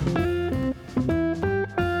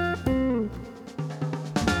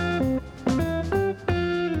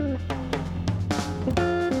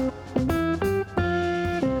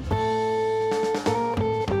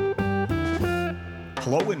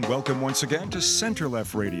Welcome once again to Center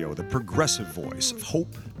Left Radio, the progressive voice of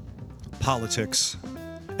hope, politics,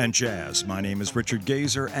 and jazz. My name is Richard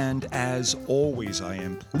Gazer, and as always, I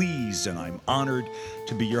am pleased and I'm honored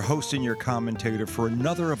to be your host and your commentator for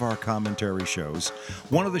another of our commentary shows.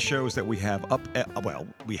 One of the shows that we have up,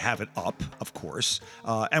 we have it up, of course,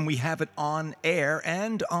 and we have it on air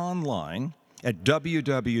and online at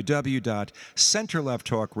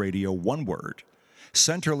www.centerlefttalkradio, one word,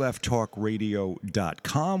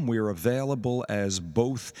 centerlefttalkradio.com. We're available as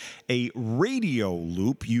both a radio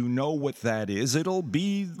loop. You know what that is. It'll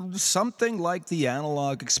be something like the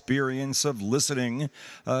analog experience of listening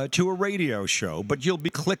to a radio show, but you'll be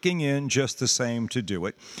clicking in just the same to do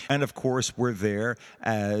it. And of course, we're there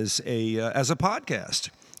as a podcast.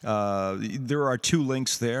 There are two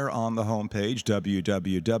links there on the homepage,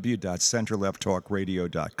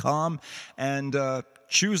 www.centerlefttalkradio.com, and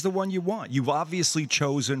choose the one you want. You've obviously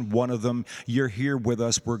chosen one of them. You're here with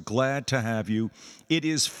us. We're glad to have you. It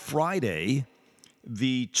is Friday,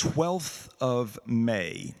 the 12th of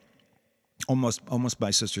May. Almost my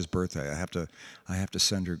sister's birthday. I have to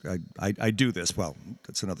send her. I do this. Well,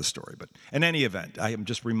 that's another story. But in any event, I am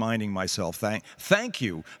just reminding myself. Thank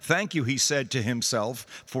you. He said to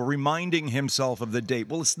himself for reminding himself of the date.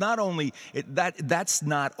 Well, it's not only that's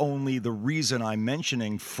not only the reason I'm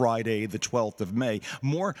mentioning Friday, the 12th of May.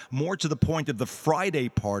 More to the point of the Friday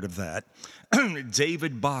part of that.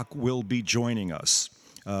 David Bach will be joining us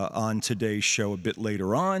on today's show a bit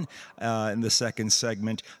later on in the second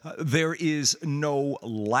segment. There is no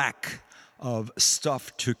lack of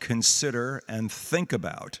stuff to consider and think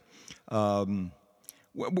about.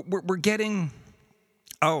 We're getting,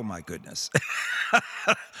 oh my goodness,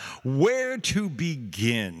 where to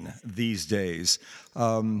begin these days?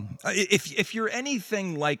 If you're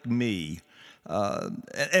anything like me,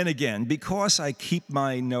 and again, because I keep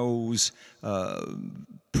my nose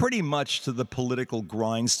pretty much to the political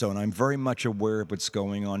grindstone, I'm very much aware of what's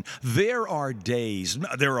going on. There are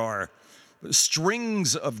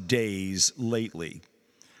strings of days lately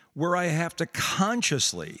where I have to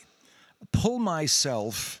consciously pull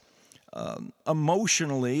myself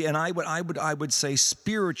emotionally, and I would say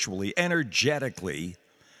spiritually, energetically,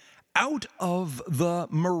 out of the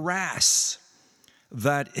morass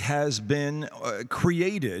that has been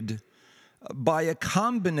created by a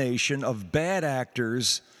combination of bad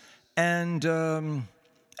actors and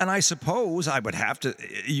I suppose I would have to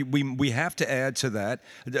we have to add to that.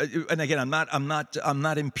 And again, I'm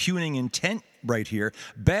not impugning intent right here.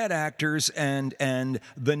 Bad actors and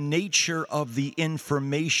the nature of the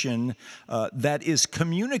information that is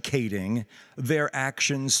communicating their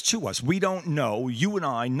actions to us. We don't know, you and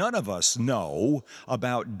I, none of us know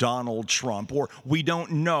about Donald Trump, or we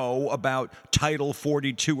don't know about Title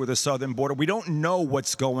 42 or the southern border. We don't know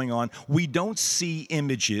what's going on. We don't see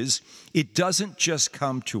images. It doesn't just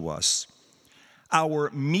come to us.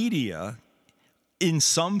 Our media, in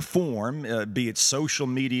some form, be it social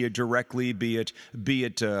media directly, be it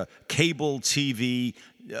cable TV,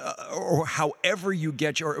 or however you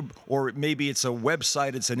get your, or maybe it's a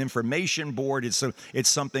website, it's an information board, it's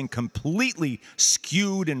something completely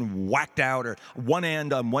skewed and whacked out, or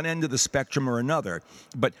on one end of the spectrum or another.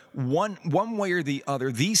 But one way or the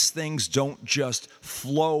other, these things don't just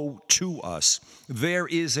flow to us. There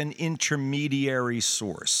is an intermediary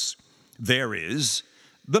source. There is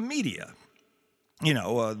the media. You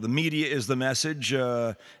know, the media is the message.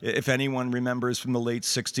 If anyone remembers from the late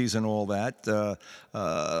 60s and all that,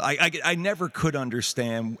 I never could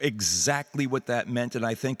understand exactly what that meant, and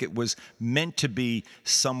I think it was meant to be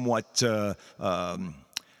somewhat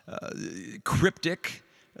cryptic.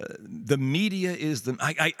 The media is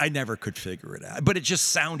I never could figure it out, but it just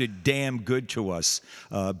sounded damn good to us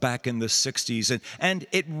back in the 60s. And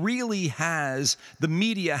it really has, the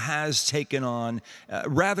media has taken on,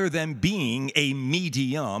 rather than being a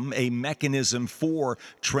medium, a mechanism for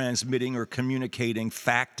transmitting or communicating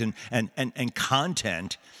fact and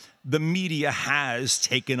content, the media has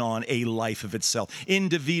taken on a life of itself.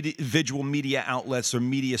 Individual media outlets or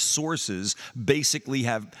media sources basically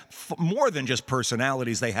have more than just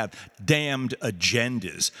personalities. They have damned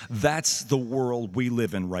agendas. That's the world we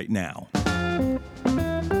live in right now.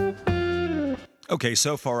 Okay,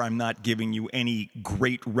 so far I'm not giving you any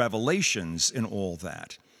great revelations in all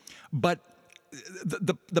that. But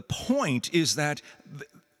the point is that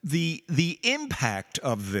the impact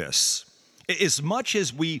of this, as much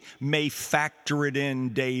as we may factor it in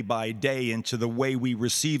day by day into the way we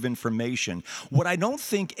receive information, what I don't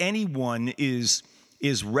think anyone is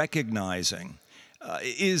recognizing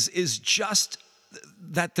is just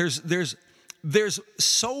that there's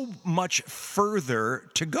so much further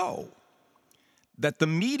to go. that the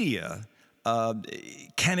media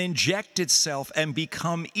can inject itself and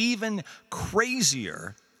become even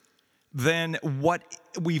crazier than what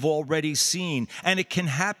we've already seen. And it can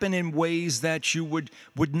happen in ways that you would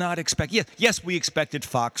not expect. Yes, we expected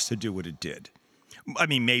Fox to do what it did. I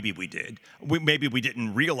mean, maybe we did. Maybe we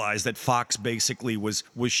didn't realize that Fox basically was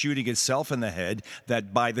shooting itself in the head,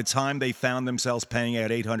 that by the time they found themselves paying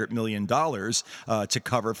out $800 million to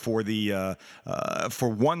cover for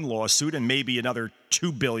one lawsuit and maybe another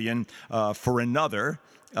 $2 billion for another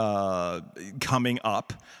coming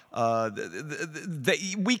up,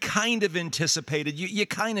 we kind of anticipated, you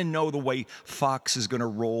kind of know the way Fox is going to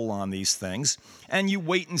roll on these things, and you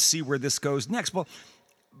wait and see where this goes next. Well,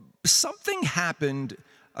 something happened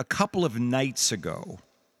a couple of nights ago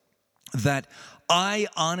that I,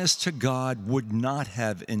 honest to God, would not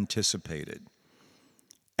have anticipated.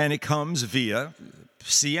 And it comes via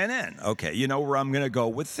CNN. Okay, you know where I'm going to go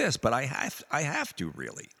with this, but I have to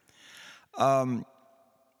really.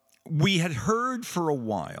 We had heard for a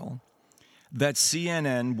while that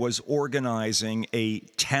CNN was organizing a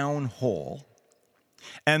town hall,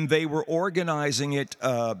 and they were organizing it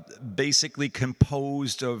basically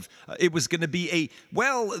composed of, it was going to be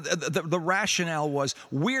the rationale was,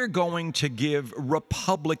 we're going to give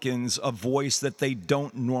Republicans a voice that they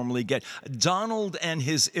don't normally get. Donald and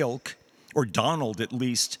his ilk, or Donald at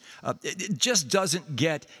least, it just doesn't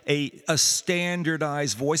get a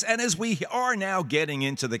standardized voice. And as we are now getting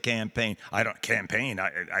into the campaign,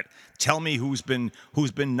 tell me who's been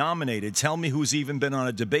nominated. Tell me who's even been on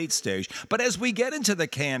a debate stage. But as we get into the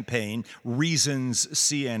campaign, reasons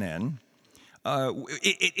CNN,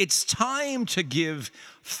 it's time to give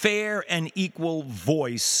fair and equal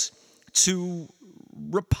voice to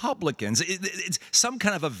Republicans. It's some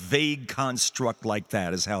kind of a vague construct like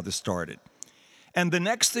that is how this started. And the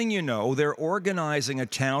next thing you know, they're organizing a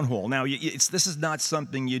town hall. Now, this is not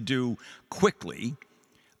something you do quickly,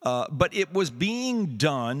 but it was being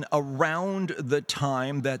done around the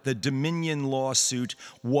time that the Dominion lawsuit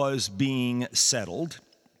was being settled.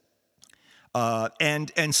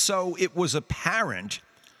 And so it was apparent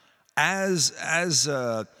as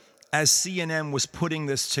CNN was putting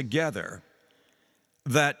this together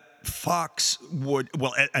that Fox would,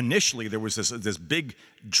 well, initially there was this big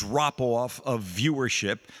drop off of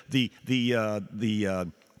viewership. The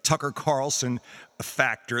Tucker Carlson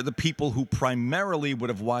factor, the people who primarily would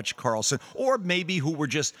have watched Carlson, or maybe who were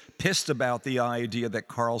just pissed about the idea that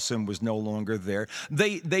Carlson was no longer there,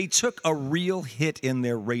 they took a real hit in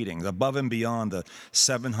their ratings, above and beyond the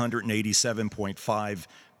 $787.5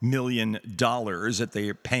 million that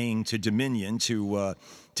they're paying to Dominion to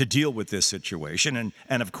deal with this situation,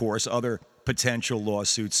 and of course other potential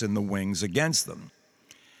lawsuits in the wings against them.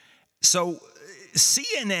 So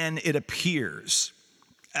CNN, it appears,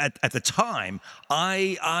 at the time,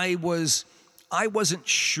 I wasn't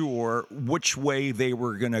sure which way they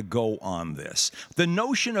were going to go on this. The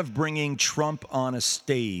notion of bringing Trump on a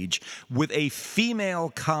stage with a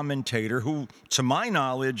female commentator who, to my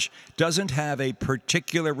knowledge, doesn't have a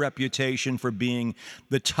particular reputation for being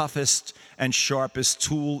the toughest and sharpest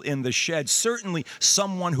tool in the shed, certainly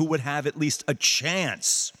someone who would have at least a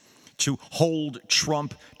chance to hold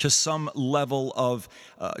Trump to some level of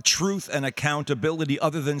truth and accountability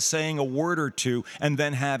other than saying a word or two and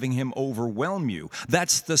then having him overwhelm you.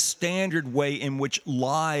 That's the standard way in which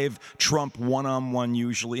live Trump one-on-one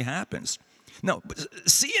usually happens. No,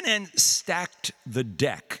 CNN stacked the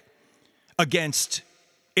deck against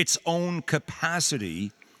its own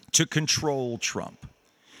capacity to control Trump.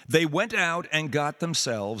 They went out and got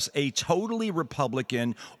themselves a totally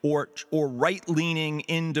Republican or right-leaning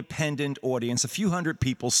independent audience, a few hundred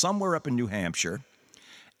people somewhere up in New Hampshire.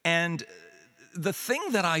 And the thing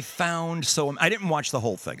that I found, so I didn't watch the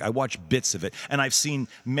whole thing. I watched bits of it, and I've seen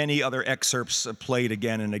many other excerpts played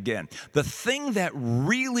again and again. The thing that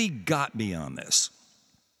really got me on this,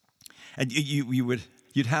 and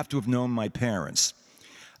you'd have to have known my parents.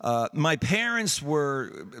 My parents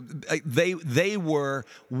were, they were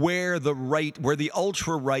where the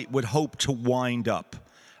ultra-right would hope to wind up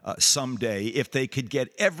someday if they could get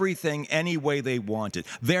everything any way they wanted.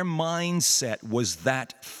 Their mindset was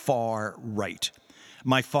that far right.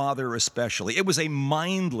 My father especially. It was a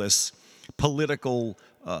mindless political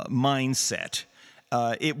mindset.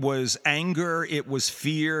 It was anger, it was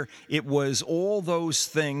fear, it was all those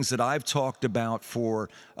things that I've talked about for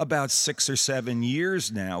about 6 or 7 years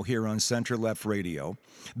now here on Center Left Radio,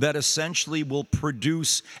 that essentially will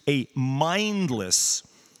produce a mindless,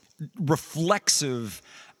 reflexive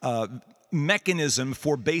mechanism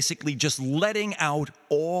for basically just letting out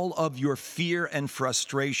all of your fear and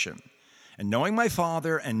frustration. And knowing my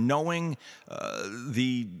father and knowing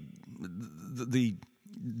the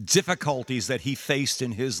difficulties that he faced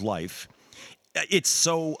in his life, it's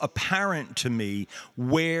so apparent to me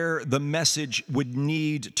where the message would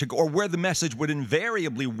need to go, or where the message would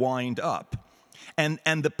invariably wind up, and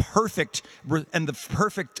the perfect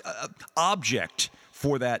object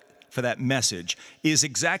for that message is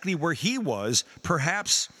exactly where he was,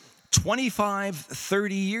 perhaps 25,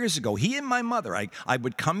 30 years ago. He and my mother, I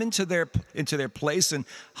would come into their place and,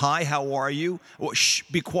 "Hi, how are you?" "Oh, shh,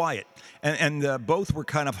 be quiet." And both were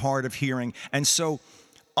kind of hard of hearing. And so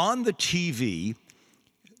on the TV,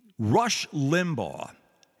 Rush Limbaugh,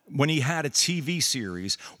 when he had a TV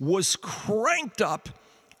series, was cranked up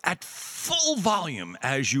at full volume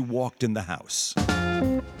as you walked in the house.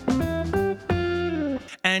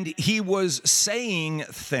 And he was saying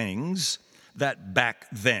things that back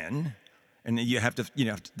then, and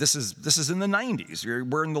this is in the 90s.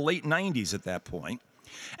 We're in the late 90s at that point.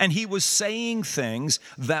 And he was saying things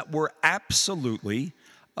that were absolutely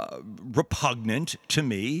repugnant to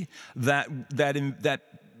me, that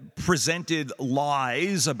presented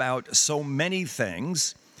lies about so many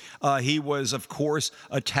things. He was, of course,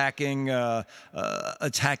 attacking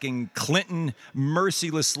Clinton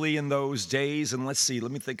mercilessly in those days. And let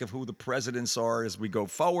me think of who the presidents are as we go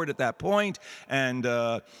forward at that point. And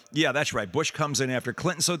yeah, that's right. Bush comes in after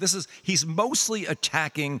Clinton. So he's mostly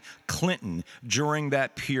attacking Clinton during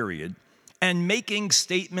that period, and making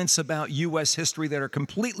statements about U.S. history that are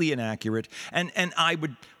completely inaccurate. And I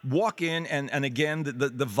would walk in, and again,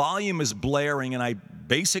 the volume is blaring, and I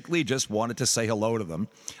basically just wanted to say hello to them.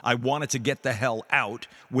 I wanted to get the hell out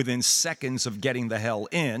within seconds of getting the hell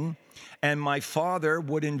in. And my father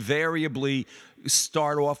would invariably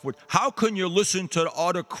start off with, "How can you listen to the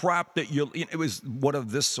other crap that you..." It was one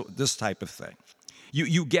of this type of thing.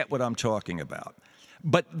 You get what I'm talking about.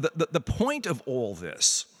 But the point of all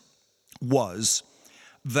this was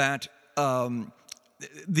that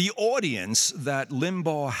the audience that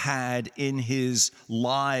Limbaugh had in his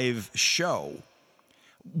live show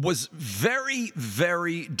was very,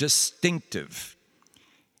 very distinctive,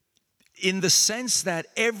 in the sense that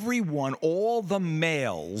everyone, all the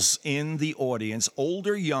males in the audience,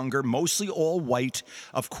 older, younger, mostly all white,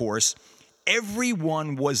 of course,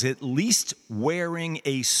 everyone was at least wearing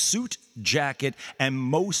a suit jacket, and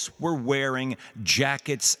most were wearing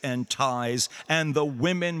jackets and ties, and the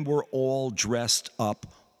women were all dressed up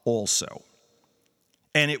also.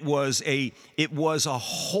 And it was a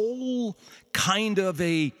whole kind of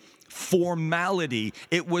a formality.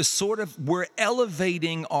 It was sort of, we're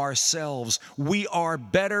elevating ourselves. We are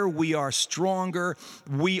better. We are stronger.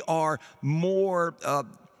 We are more...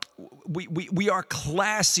 We are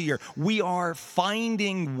classier. We are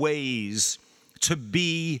finding ways to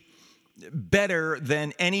be better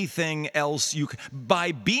than anything else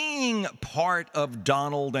by being part of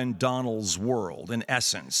Donald and Donald's world, in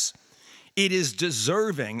essence. It is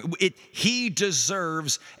deserving. He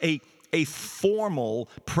deserves a formal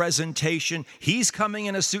presentation. He's coming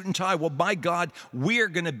in a suit and tie. Well, by God, we're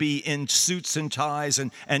going to be in suits and ties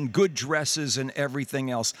and good dresses and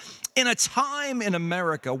everything else. In a time in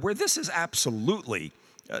America where this is absolutely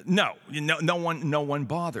no one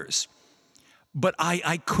bothers. But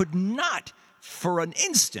I could not for an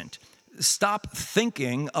instant stop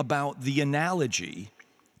thinking about the analogy,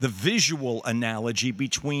 the visual analogy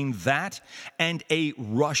between that and a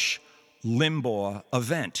Rush Limbaugh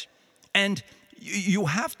event. And you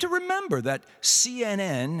have to remember that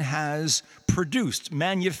CNN has produced,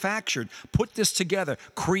 manufactured, put this together,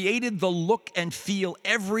 created the look and feel,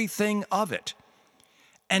 everything of it.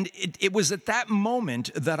 And it was at that moment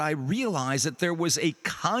that I realized that there was a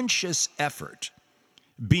conscious effort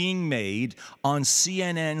being made on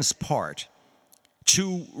CNN's part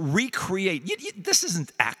to recreate. This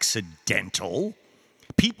isn't accidental.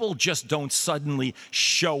 People just don't suddenly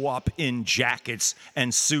show up in jackets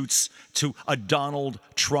and suits to a Donald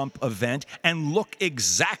Trump event and look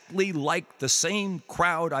exactly like the same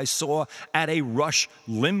crowd I saw at a Rush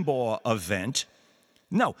Limbaugh event.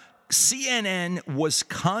 No, CNN was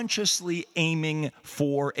consciously aiming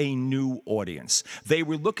for a new audience. They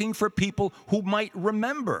were looking for people who might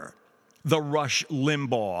remember the Rush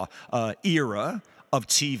Limbaugh era of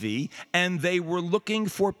TV, and they were looking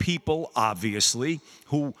for people, obviously,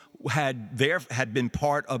 who had been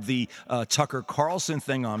part of the Tucker Carlson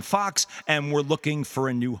thing on Fox and were looking for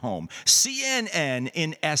a new home. CNN,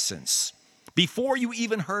 in essence, before you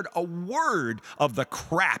even heard a word of the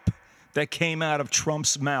crap that came out of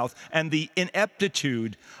Trump's mouth, and the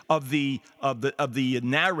ineptitude of the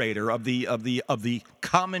narrator, of the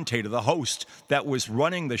commentator, the host that was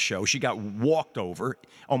running the show. She got walked over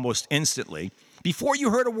almost instantly. Before you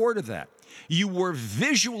heard a word of that, you were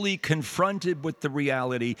visually confronted with the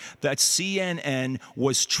reality that CNN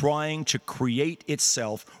was trying to recreate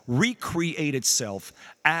itself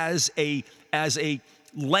as a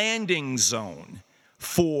landing zone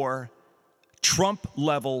for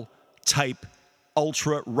Trump-level type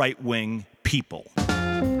ultra right-wing people.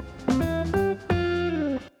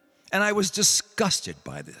 And I was disgusted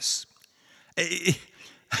by this. Wait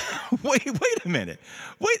a minute.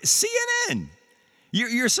 CNN.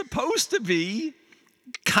 You're supposed to be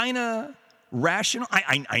kind of rational.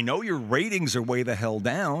 I know your ratings are way the hell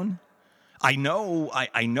down. I know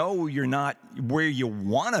you're not where you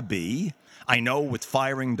want to be. I know with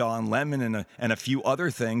firing Don Lemon and a few other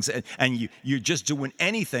things, and you're just doing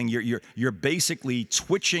anything. You're basically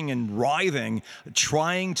twitching and writhing,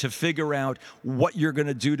 trying to figure out what you're going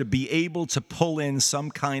to do to be able to pull in some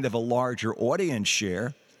kind of a larger audience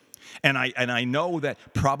share. And I know that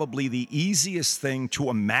probably the easiest thing to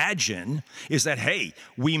imagine is that, hey,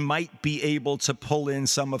 we might be able to pull in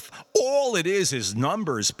some of, all it is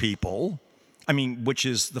numbers, people. I mean, which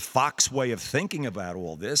is the Fox way of thinking about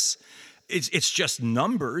all this. It's just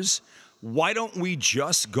numbers. Why don't we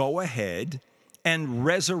just go ahead and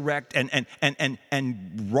resurrect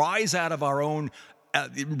and rise out of our own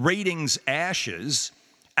ratings ashes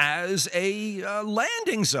as a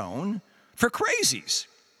landing zone for crazies?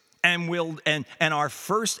 And we'll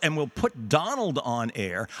put Donald on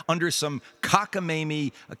air under some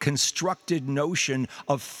cockamamie constructed notion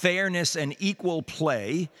of fairness and equal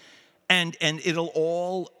play, and it'll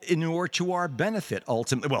all inure to our benefit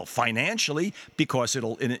ultimately. Well, financially, because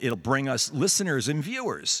it'll bring us listeners and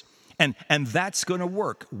viewers, and that's going to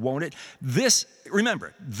work, won't it?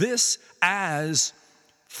 Remember this, as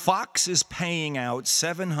Fox is paying out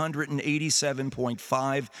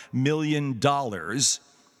 $787.5 million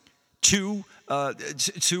to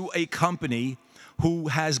a company who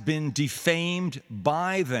has been defamed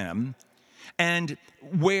by them, and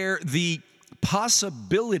where the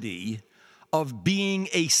possibility of being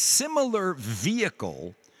a similar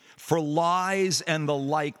vehicle for lies and the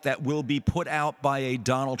like that will be put out by a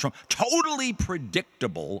Donald Trump, totally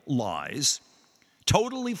predictable lies,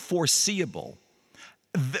 totally foreseeable,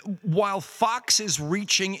 while Fox is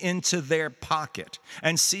reaching into their pocket,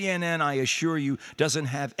 and CNN, I assure you, doesn't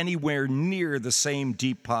have anywhere near the same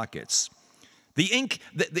deep pockets.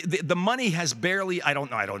 The money has barely. I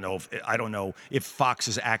don't know if Fox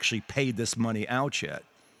has actually paid this money out yet,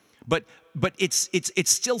 but it's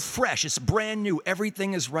still fresh. It's brand new.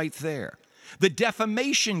 Everything is right there. The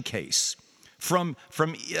defamation case from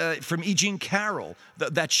E. Jean Carroll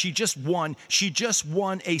that she just won. She just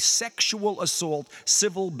won a sexual assault,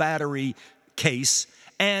 civil battery case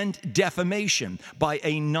and defamation by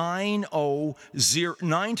a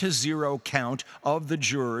 9-0 count of the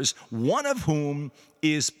jurors, one of whom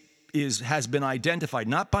has been identified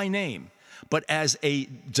not by name, but as a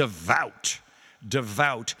devout,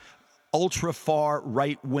 ultra far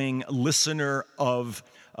right wing listener of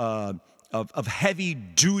heavy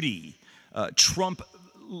duty Trump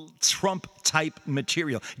type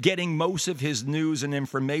material, getting most of his news and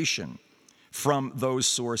information from those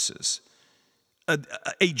sources.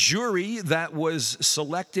 A jury that was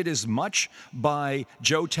selected as much by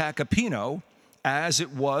Joe Tacopino as it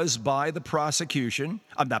was by the prosecution,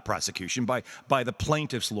 by the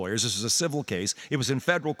plaintiff's lawyers. This was a civil case. It was in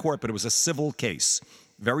federal court, but it was a civil case.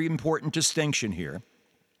 Very important distinction here.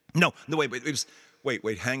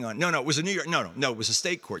 Wait, hang on. No, it was a New York, no, it was a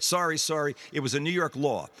state court. Sorry. It was a New York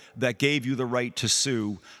law that gave you the right to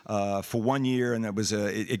sue for 1 year, and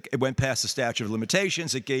it went past the statute of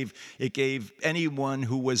limitations. It gave anyone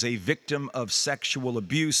who was a victim of sexual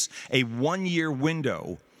abuse a 1 year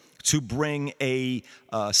window to bring a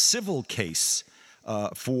civil case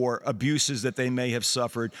for abuses that they may have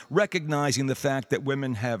suffered, recognizing the fact that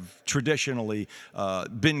women have traditionally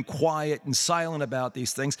been quiet and silent about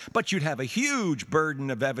these things, but you'd have a huge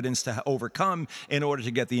burden of evidence to overcome in order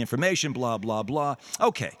to get the information, blah, blah, blah.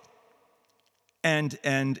 Okay. And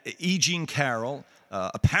E. Jean Carroll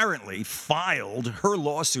apparently filed her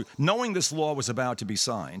lawsuit knowing this law was about to be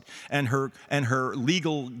signed, and her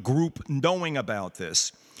legal group knowing about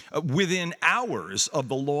this. Within hours of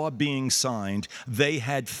the law being signed, they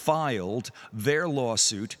had filed their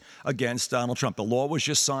lawsuit against Donald Trump. The law was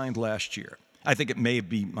just signed last year. I think it may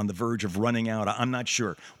be on the verge of running out. I'm not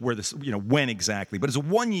sure where this, when exactly, but it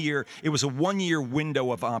was a 1 year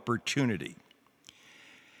window of opportunity.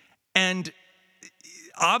 And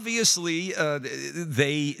Obviously,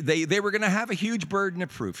 they were going to have a huge burden of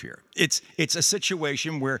proof here. It's a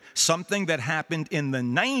situation where something that happened in the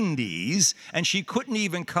 90s, and she couldn't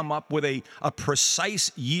even come up with a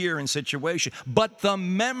precise year and situation, but the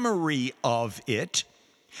memory of it,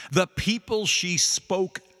 the people she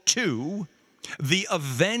spoke to, the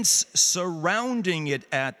events surrounding it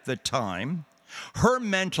at the time, her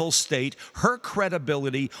mental state, her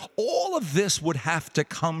credibility, all of this would have to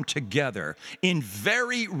come together in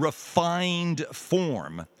very refined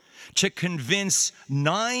form to convince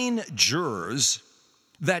 9 jurors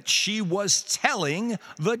that she was telling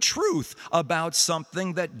the truth about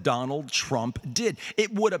something that Donald Trump did.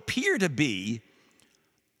 It would appear to be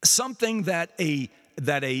something that a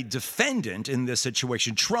defendant in this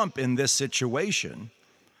situation, Trump in this situation,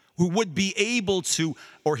 who would be able to,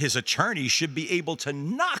 or his attorney should be able to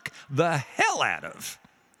knock the hell out of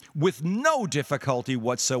with no difficulty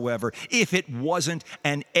whatsoever if it wasn't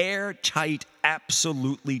an airtight,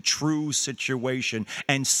 absolutely true situation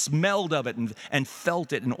and smelled of it and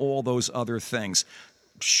felt it and all those other things.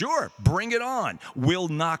 Sure, bring it on. We'll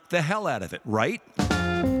knock the hell out of it, right?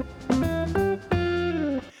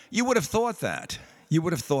 You would have thought that. You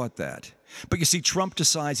would have thought that. But you see, Trump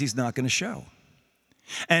decides he's not going to show.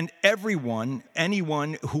 And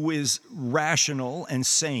anyone who is rational and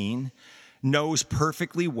sane knows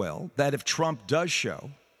perfectly well that if Trump does show,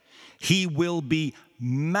 he will be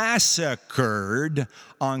massacred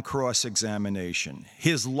on cross-examination.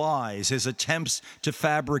 His lies, his attempts to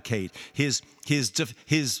fabricate, his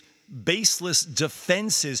baseless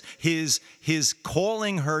defenses, his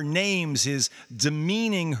calling her names, his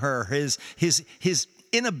demeaning her, his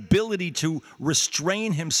inability to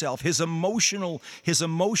restrain himself, his emotional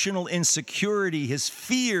insecurity, his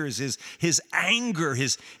fears, his anger,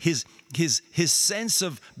 his sense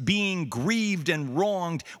of being grieved and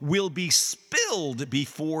wronged will be spilled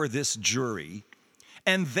before this jury,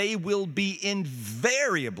 and they will be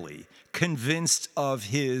invariably convinced of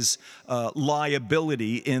his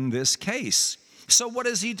liability in this case. So what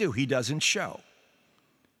does he do? He doesn't show.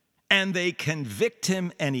 And they convict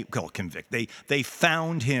him, and they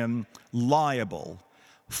found him liable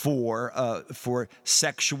for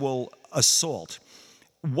sexual assault.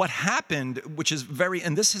 What happened, which is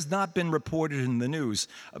and this has not been reported in the news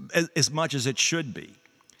as much as it should be.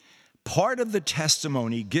 Part of the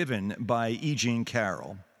testimony given by E. Jean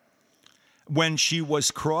Carroll when she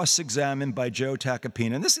was cross-examined by Joe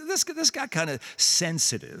Tacopina, and this got kind of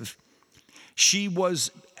sensitive. She was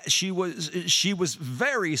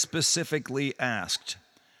very specifically asked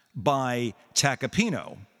by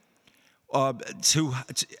Tacopino to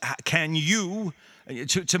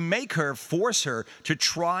force her to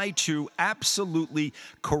try to absolutely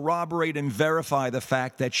corroborate and verify the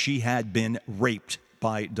fact that she had been raped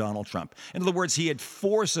by Donald Trump. In other words, he had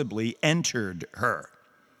forcibly entered her.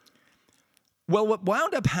 Well, what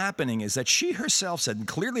wound up happening is that she herself said, and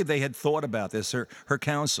clearly they had thought about this, her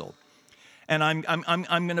counsel. And I'm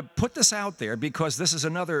going to put this out there because this is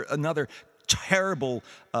another terrible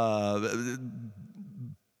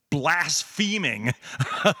blaspheming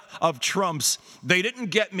of Trump's. They didn't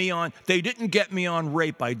get me on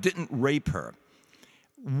rape. I didn't rape her.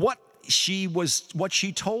 What she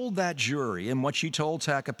told that jury and what she told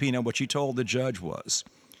Tacopina, what she told the judge was,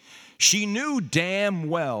 she knew damn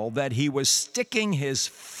well that he was sticking his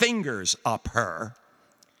fingers up her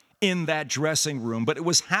in that dressing room, but it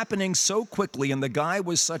was happening so quickly, and the guy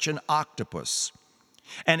was such an octopus,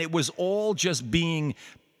 and it was all just being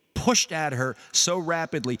pushed at her so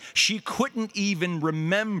rapidly, she couldn't even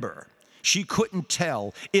remember. She couldn't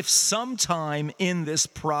tell if sometime in this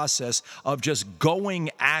process of just going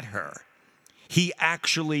at her, he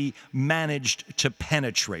actually managed to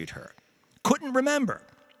penetrate her. Couldn't remember.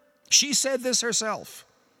 She said this herself.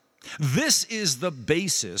 This is the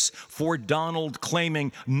basis for Donald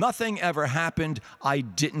claiming nothing ever happened, I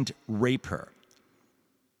didn't rape her.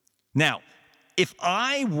 Now, if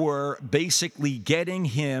I were basically getting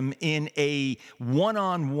him in a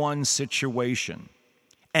one-on-one situation,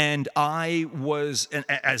 and I was,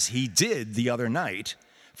 as he did the other night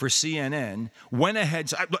for CNN, went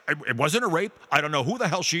ahead, it wasn't a rape, I don't know who the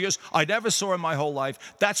hell she is, I never saw her in my whole life,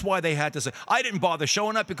 that's why they had to say, I didn't bother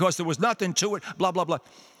showing up because there was nothing to it, blah, blah, blah.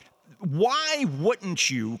 Why wouldn't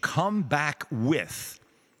you come back with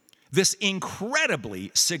this incredibly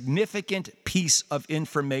significant piece of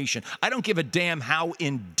information? I don't give a damn how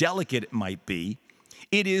indelicate it might be.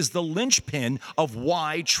 It is the linchpin of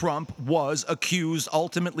why Trump was accused,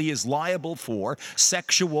 ultimately is liable for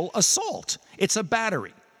sexual assault. It's a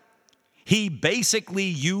battery. He basically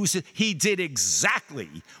used it. He did exactly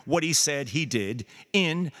what he said he did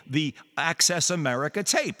in the Access America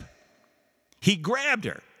tape. He grabbed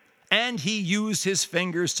her, and he used his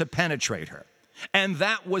fingers to penetrate her. And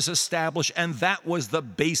that was established, and that was the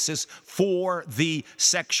basis for the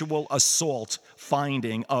sexual assault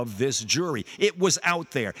finding of this jury. It was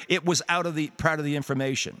out there. It was part of the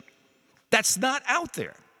information. That's not out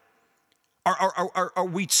there. Are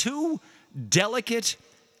we too delicate?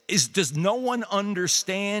 Does no one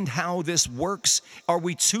understand how this works? Are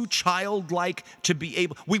we too childlike to be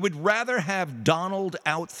able? We would rather have Donald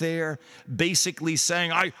out there basically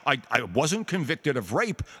saying, I wasn't convicted of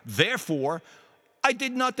rape, therefore I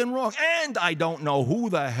did nothing wrong, and I don't know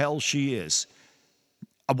who the hell she is.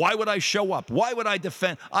 Why would I show up? Why would I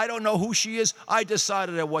defend? I don't know who she is. I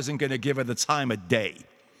decided I wasn't going to give her the time of day.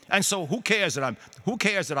 And so who cares that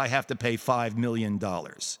I have to pay $5 million?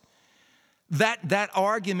 That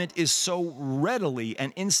argument is so readily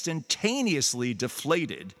and instantaneously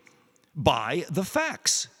deflated by the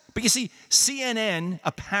facts. But you see, CNN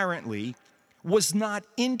apparently was not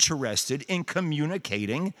interested in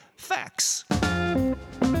communicating facts.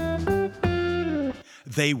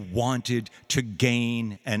 They wanted to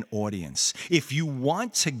gain an audience. If you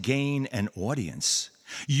want to gain an audience,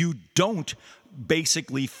 you don't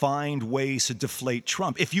basically find ways to deflate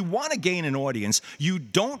Trump. If you want to gain an audience, you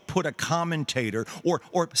don't put a commentator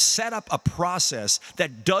or set up a process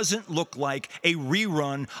that doesn't look like a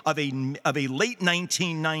rerun of a late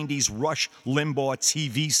 1990s Rush Limbaugh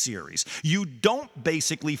TV series. You don't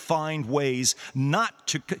basically find ways not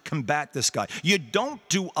to combat this guy. You don't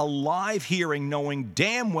do a live hearing knowing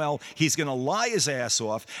damn well he's going to lie his ass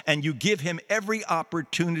off, and you give him every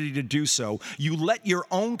opportunity to do so. You let your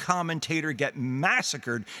own commentator get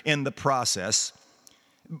massacred in the process.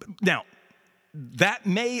 Now, that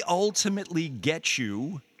may ultimately get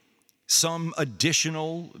you some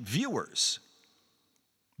additional viewers.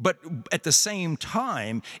 But at the same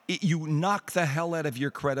time, you knock the hell out of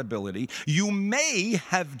your credibility. You may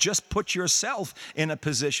have just put yourself in a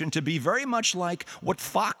position to be very much like what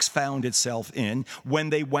Fox found itself in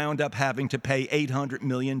when they wound up having to pay $800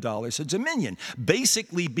 million to Dominion,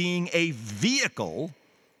 basically being a vehicle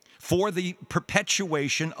for the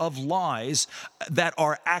perpetuation of lies that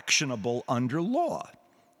are actionable under law.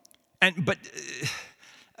 But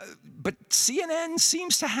CNN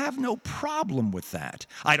seems to have no problem with that.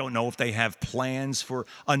 I don't know if they have plans for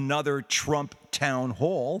another Trump town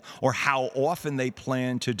hall, or how often they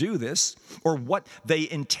plan to do this, or what they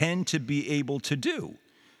intend to be able to do.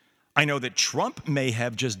 I know that Trump may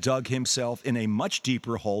have just dug himself in a much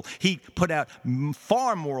deeper hole. He put out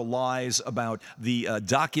far more lies about the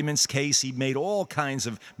documents case. He made all kinds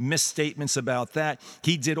of misstatements about that.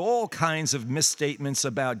 He did all kinds of misstatements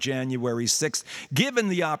about January 6th. Given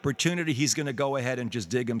the opportunity, he's going to go ahead and just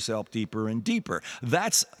dig himself deeper and deeper.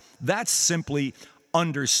 That's simply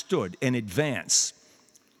understood in advance.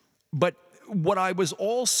 But what I was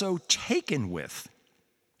also taken with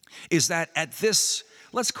is that at this,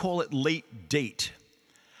 let's call it late date,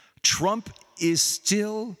 Trump is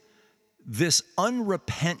still this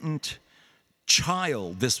unrepentant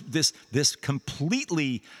child, this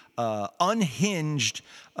completely unhinged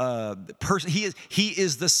person. He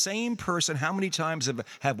is the same person. How many times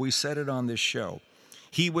have we said it on this show?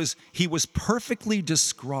 He was perfectly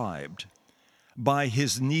described by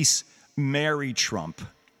his niece Mary Trump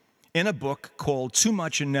in a book called Too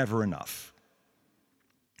Much and Never Enough.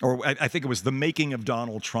 Or I think it was The Making of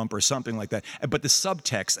Donald Trump or something like that. But the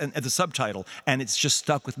subtext and the subtitle, and it's just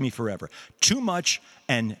stuck with me forever. Too much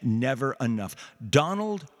and never enough.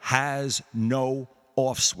 Donald has no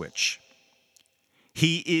off switch.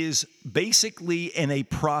 He is basically in a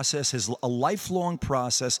process, a lifelong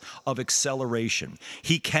process of acceleration.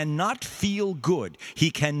 He cannot feel good. He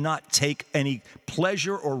cannot take any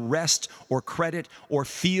pleasure or rest or credit or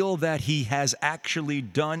feel that he has actually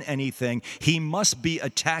done anything. He must be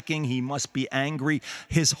attacking. He must be angry.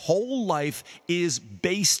 His whole life is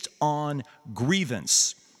based on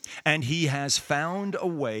grievance. And he has found a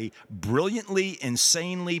way, brilliantly,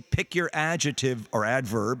 insanely, pick your adjective or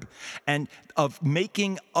adverb, and of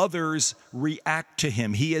making others react to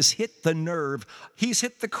him. He has hit the nerve, he's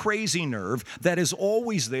hit the crazy nerve that is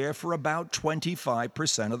always there for about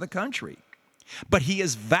 25% of the country. But he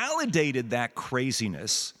has validated that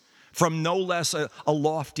craziness from no less a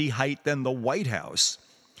lofty height than the White House,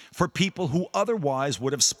 for people who otherwise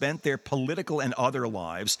would have spent their political and other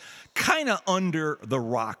lives kind of under the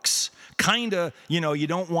rocks, kind of, you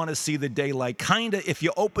don't want to see the daylight, kind of, if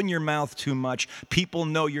you open your mouth too much, people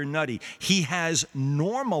know you're nutty. He has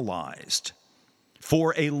normalized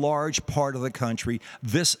for a large part of the country,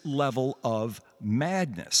 this level of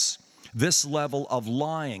madness, this level of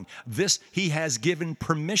lying. He has given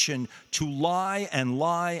permission to lie and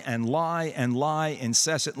lie and lie and lie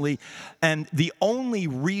incessantly. And the only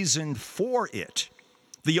reason for it,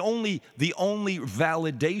 the only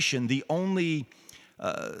validation, the only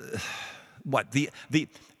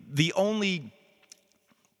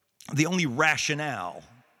the only rationale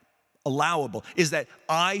allowable is that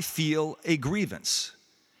I feel a grievance.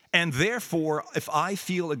 And therefore, if I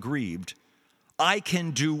feel aggrieved, I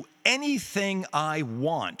can do anything I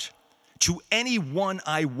want to anyone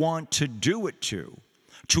I want to do it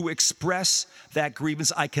to express that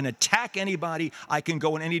grievance. I can attack anybody. I can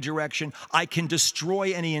go in any direction. I can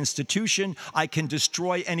destroy any institution. I can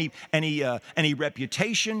destroy any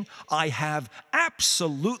reputation. I have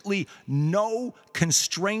absolutely no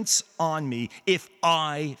constraints on me if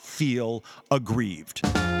I feel aggrieved.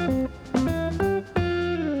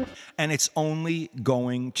 And it's only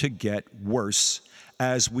going to get worse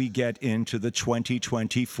as we get into the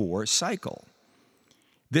 2024 cycle.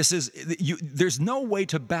 There's no way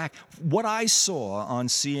to back what I saw on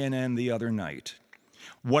CNN the other night,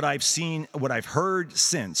 what I've heard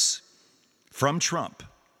since from Trump.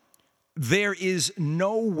 There is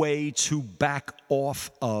no way to back off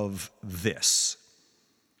of this.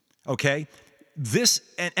 Okay? This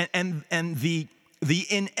and the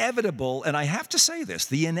inevitable, and I have to say this,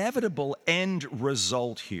 the inevitable end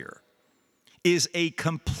result here is a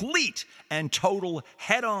complete and total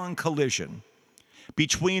head-on collision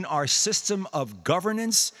between our system of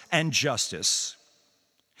governance and justice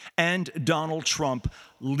and Donald Trump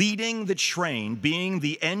leading the train, being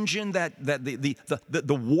the engine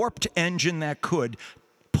the warped engine that could,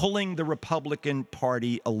 pulling the Republican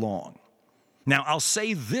Party along. Now, I'll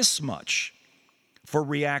say this much for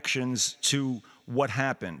reactions to what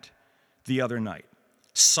happened the other night.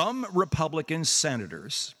 Some Republican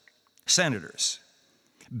senators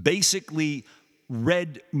basically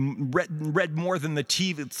read more than the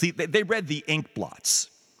TV. They read the ink blots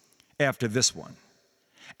after this one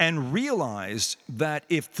and realized that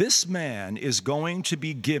if this man is going to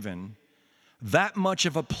be given that much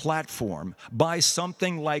of a platform by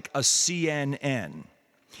something like a CNN,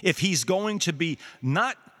 if he's going to be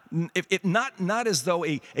not as though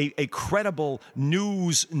a credible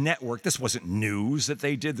news network, this wasn't news that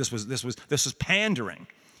they did, this was pandering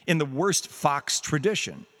in the worst Fox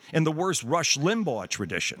tradition, in the worst Rush Limbaugh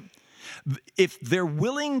tradition. If they're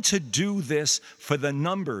willing to do this for the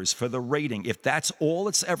numbers, for the rating, if that's all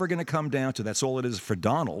it's ever going to come down to, that's all it is for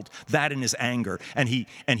Donald, that and his anger, and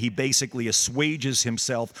he basically assuages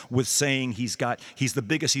himself with saying he's the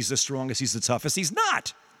biggest, he's the strongest, he's the toughest. He's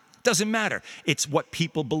not. Doesn't matter. It's what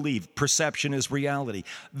people believe. Perception is reality.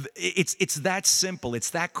 It's that simple. It's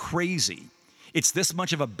that crazy. It's this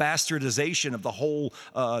much of a bastardization of the whole,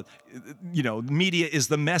 media is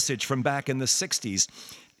the message from back in the 60s.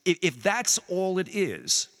 If that's all it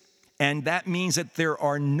is, and that means that there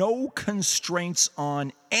are no constraints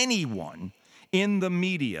on anyone in the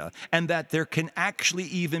media, and that there can actually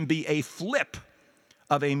even be a flip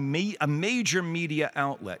of a major media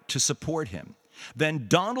outlet to support him, then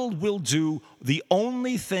Donald will do the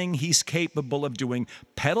only thing he's capable of doing: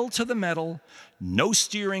 pedal to the metal, no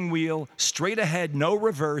steering wheel, straight ahead, no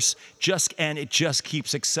reverse, and it just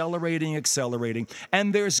keeps accelerating,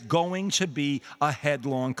 and there's going to be a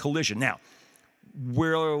headlong collision. Now,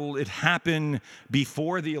 will it happen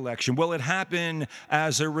before the election? Will it happen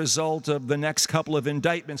as a result of the next couple of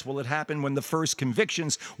indictments? Will it happen when the first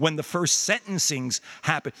convictions, when the first sentencings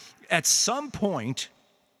happen? At some point,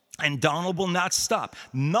 and Donald will not stop.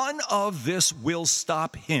 None of this will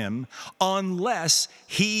stop him unless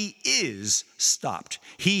he is stopped.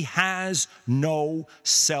 He has no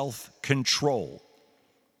self-control.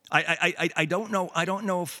 I don't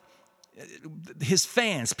know if his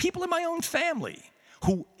fans, people in my own family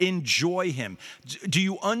who enjoy him, do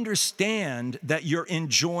you understand that you're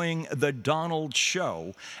enjoying the Donald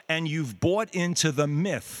show and you've bought into the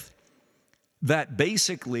myth that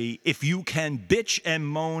basically, if you can bitch and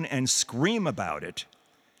moan and scream about it,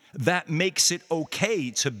 that makes it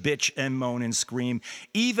okay to bitch and moan and scream,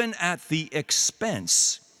 even at the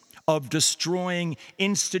expense of destroying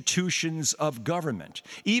institutions of government,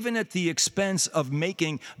 even at the expense of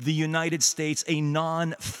making the United States a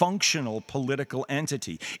non-functional political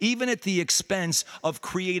entity, even at the expense of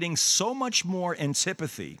creating so much more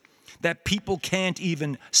antipathy that people can't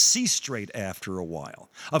even see straight after a while,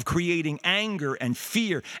 of creating anger and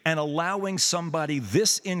fear and allowing somebody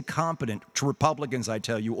this incompetent, to Republicans I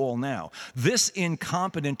tell you all now, this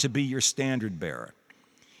incompetent to be your standard bearer.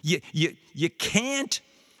 You can't,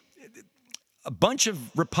 A bunch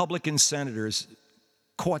of Republican senators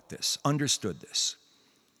caught this, understood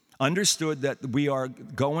that we are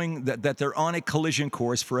going, that they're on a collision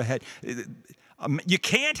course for a head. You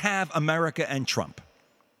can't have America and Trump.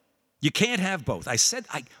 You can't have both.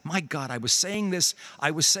 My God, I was saying this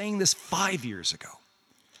 5 years ago,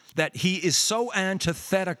 that he is so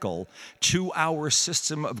antithetical to our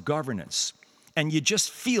system of governance. And you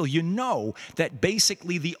just feel, that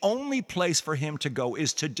basically the only place for him to go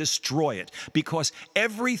is to destroy it, because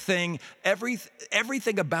everything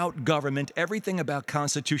about government, everything about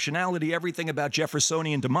constitutionality, everything about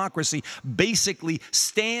Jeffersonian democracy basically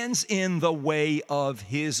stands in the way of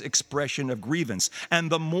his expression of grievance. And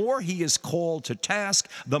the more he is called to task,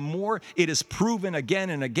 the more it is proven again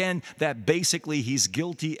and again that basically he's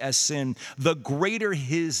guilty as sin, the greater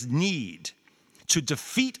his need to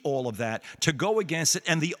defeat all of that, to go against it.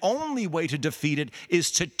 And the only way to defeat it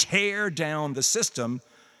is to tear down the system.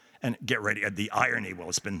 And get ready, the irony, well,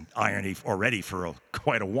 it's been irony already for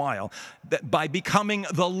quite a while, that by becoming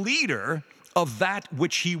the leader of that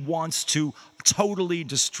which he wants to totally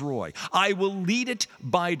destroy. I will lead it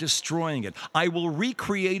by destroying it. I will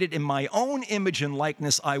recreate it in my own image and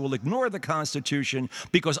likeness. I will ignore the Constitution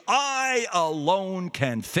because I alone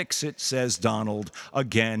can fix it, says Donald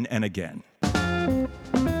again and again.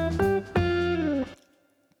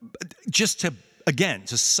 Just to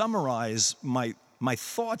summarize my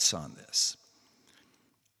thoughts on this,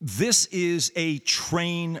 this is a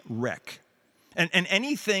train wreck. And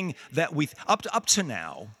anything that up to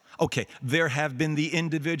now, okay, there have been the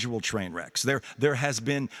individual train wrecks. There has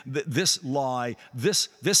been this lie, this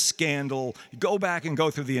scandal. Go back and go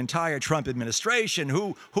through the entire Trump administration.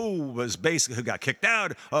 Who got kicked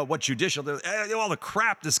out? What judicial? All the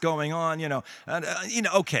crap that's going on.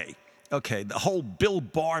 Okay, the whole Bill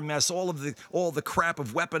Barr mess, all the crap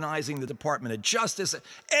of weaponizing the Department of Justice,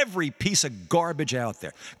 every piece of garbage out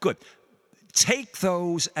there. Good. Take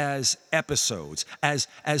those as episodes, as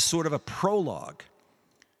sort of a prologue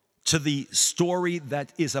to the story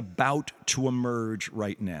that is about to emerge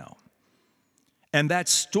right now. And that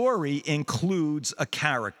story includes a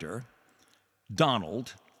character,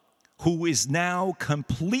 Donald, who is now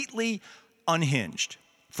completely unhinged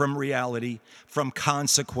from reality, from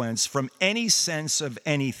consequence, from any sense of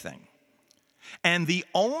anything. And the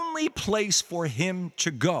only place for him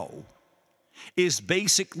to go is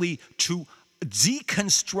basically to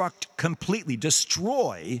deconstruct completely,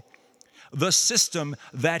 destroy the system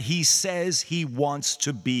that he says he wants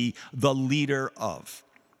to be the leader of.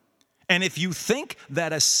 And if you think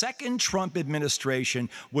that a second Trump administration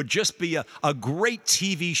would just be a great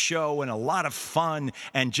TV show and a lot of fun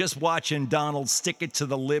and just watching Donald stick it to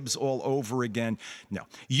the libs all over again, no.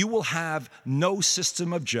 You will have no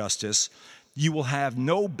system of justice. You will have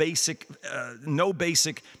no basic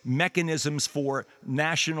mechanisms for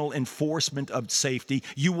national enforcement of safety.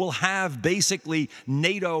 You will have basically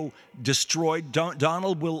NATO destroyed.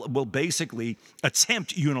 Donald will basically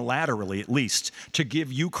attempt unilaterally, at least, to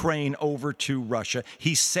give Ukraine over to Russia.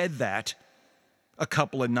 He said that a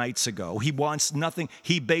couple of nights ago. He wants nothing.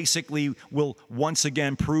 He basically will once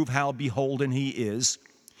again prove how beholden he is.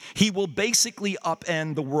 He will basically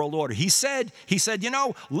upend the world order. He said,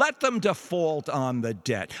 let them default on the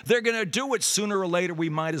debt. They're going to do it sooner or later. We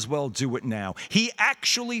might as well do it now. He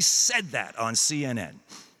actually said that on CNN,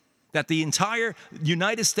 that the entire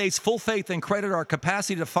United States, full faith and credit, our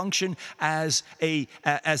capacity to function as a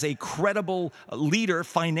credible leader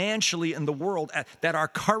financially in the world, that our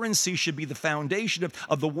currency should be the foundation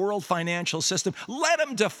of the world financial system. Let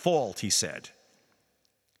them default, he said.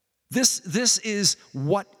 This is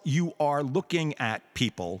what you are looking at,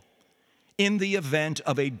 people, in the event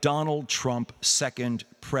of a Donald Trump second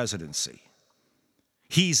presidency.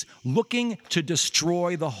 He's looking to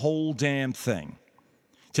destroy the whole damn thing,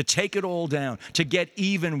 to take it all down, to get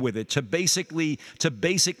even with it, to basically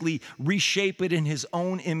reshape it in his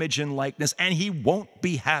own image and likeness, and he won't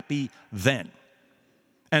be happy then.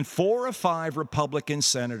 And 4 or 5 Republican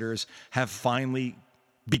senators have finally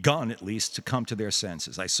begun, at least, to come to their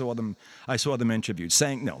senses. I saw them interviewed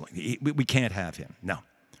saying, no, we can't have him. No,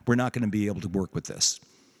 we're not going to be able to work with this.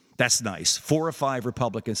 That's nice. 4 or 5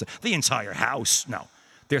 Republicans, the entire House, no,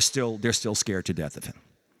 they're still scared to death of him.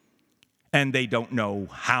 And they don't know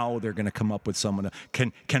how they're going to come up with someone.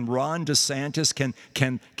 Can Ron DeSantis,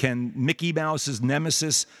 can Mickey Mouse's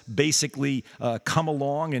nemesis basically come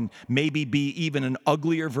along and maybe be even an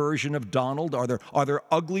uglier version of Donald? Are there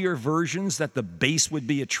uglier versions that the base would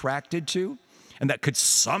be attracted to, and that could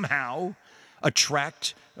somehow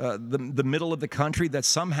attract the middle of the country? That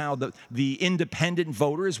somehow the independent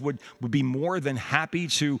voters would be more than happy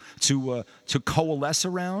to coalesce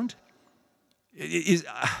around?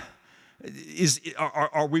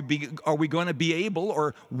 Are we going to be able,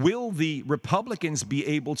 or will the Republicans be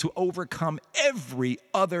able to overcome every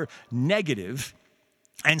other negative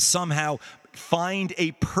and somehow find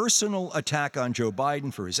a personal attack on Joe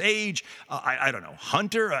Biden for his age? I don't know.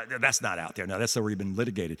 Hunter? That's not out there. No, that's already been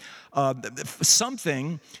litigated.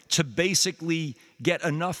 Something to basically get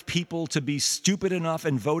enough people to be stupid enough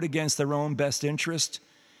and vote against their own best interest?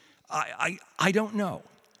 I don't know.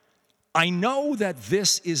 I know that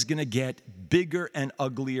this is going to get bigger and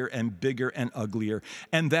uglier and bigger and uglier,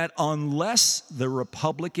 and that unless the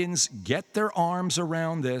Republicans get their arms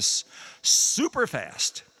around this super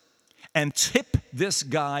fast and tip this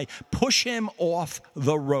guy, push him off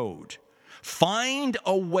the road, find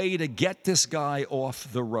a way to get this guy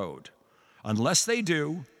off the road, unless they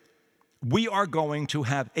do, we are going to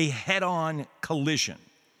have a head-on collision.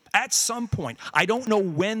 At some point, I don't know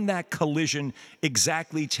when that collision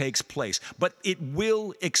exactly takes place, but it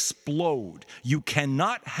will explode. You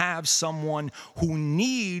cannot have someone who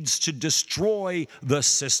needs to destroy the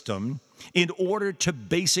system in order to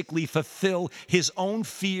basically fulfill his own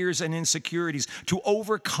fears and insecurities, to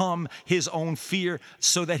overcome his own fear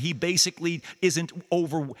so that he basically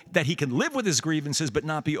that he can live with his grievances but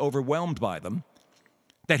not be overwhelmed by them.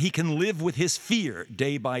 That he can live with his fear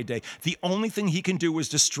day by day. The only thing he can do is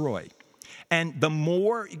destroy. And the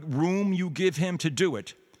more room you give him to do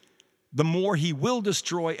it, the more he will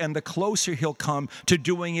destroy and the closer he'll come to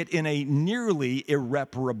doing it in a nearly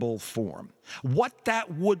irreparable form. What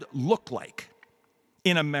that would look like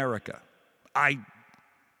in America, I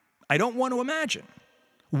don't want to imagine.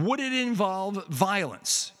 Would it involve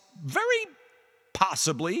violence? Very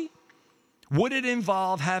possibly. Would it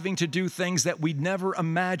involve having to do things that we'd never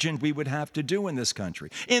imagined we would have to do in this country?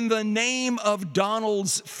 In the name of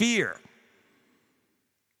Donald's fear?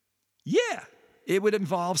 Yeah, it would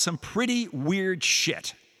involve some pretty weird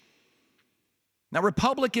shit. Now,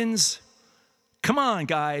 Republicans, come on,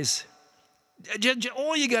 guys.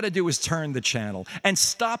 All you got to do is turn the channel and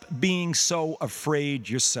stop being so afraid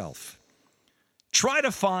yourself. Try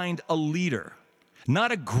to find a leader,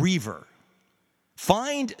 not a griever.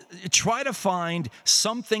 Try to find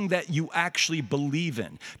something that you actually believe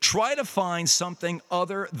in. Try to find something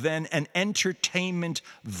other than an entertainment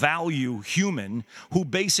value human who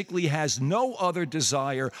basically has no other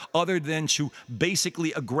desire other than to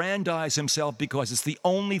basically aggrandize himself because it's the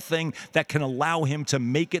only thing that can allow him to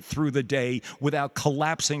make it through the day without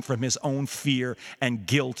collapsing from his own fear and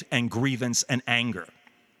guilt and grievance and anger.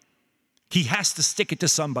 He has to stick it to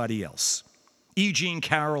somebody else. E. Jean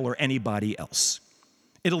Carroll or anybody else.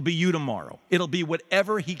 It'll be you tomorrow. It'll be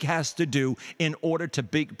whatever he has to do in order to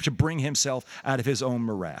bring himself out of his own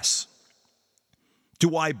morass.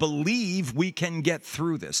 Do I believe we can get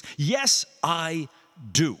through this? Yes, I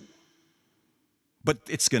do. But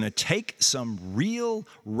it's going to take some real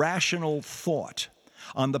rational thought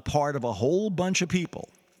on the part of a whole bunch of people,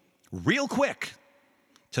 real quick,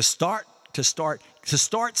 to start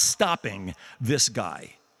stopping this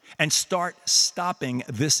guy and start stopping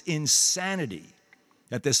this insanity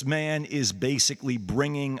that this man is basically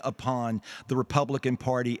bringing upon the Republican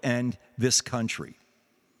Party and this country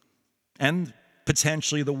and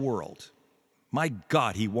potentially the world. My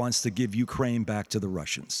God, he wants to give Ukraine back to the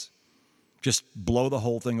Russians. Just blow the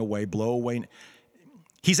whole thing away, blow away.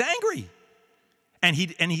 He's angry, and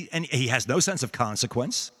he has no sense of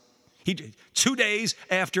consequence. 2 days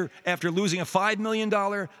after losing a $5 million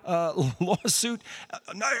lawsuit,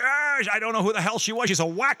 I don't know who the hell she was. She's a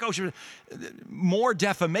wacko. More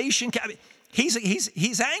defamation.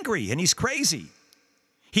 He's angry and he's crazy.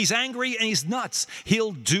 He's angry and he's nuts.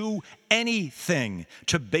 He'll do anything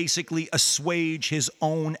to basically assuage his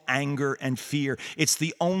own anger and fear. It's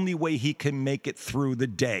the only way he can make it through the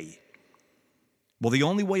day. Well, the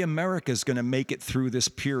only way America is going to make it through this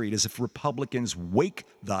period is if Republicans wake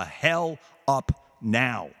the hell up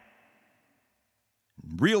now.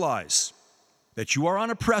 Realize that you are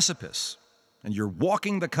on a precipice and you're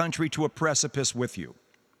walking the country to a precipice with you.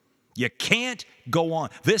 You can't go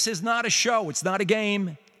on. This is not a show. It's not a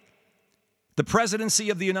game. The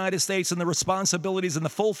presidency of the United States and the responsibilities and the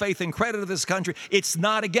full faith and credit of this country, it's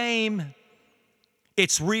not a game.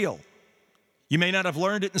 It's real. You may not have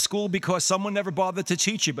learned it in school because someone never bothered to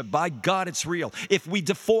teach you, but by God, it's real. If we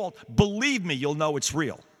default, believe me, you'll know it's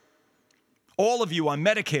real. All of you on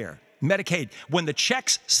Medicare, Medicaid, when the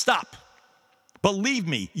checks stop, believe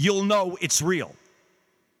me, you'll know it's real.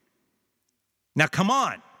 Now, come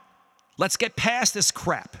on. Let's get past this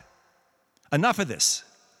crap. Enough of this.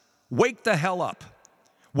 Wake the hell up.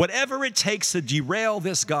 Whatever it takes to derail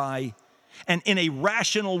this guy, and in a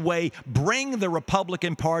rational way bring the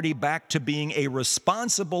Republican Party back to being a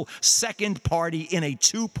responsible second party in a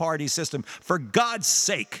two-party system. For God's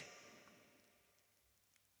sake,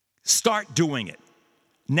 start doing it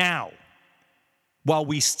now while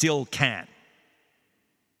we still can.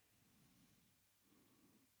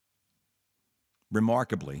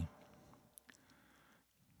 Remarkably,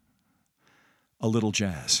 a little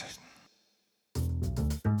jazz.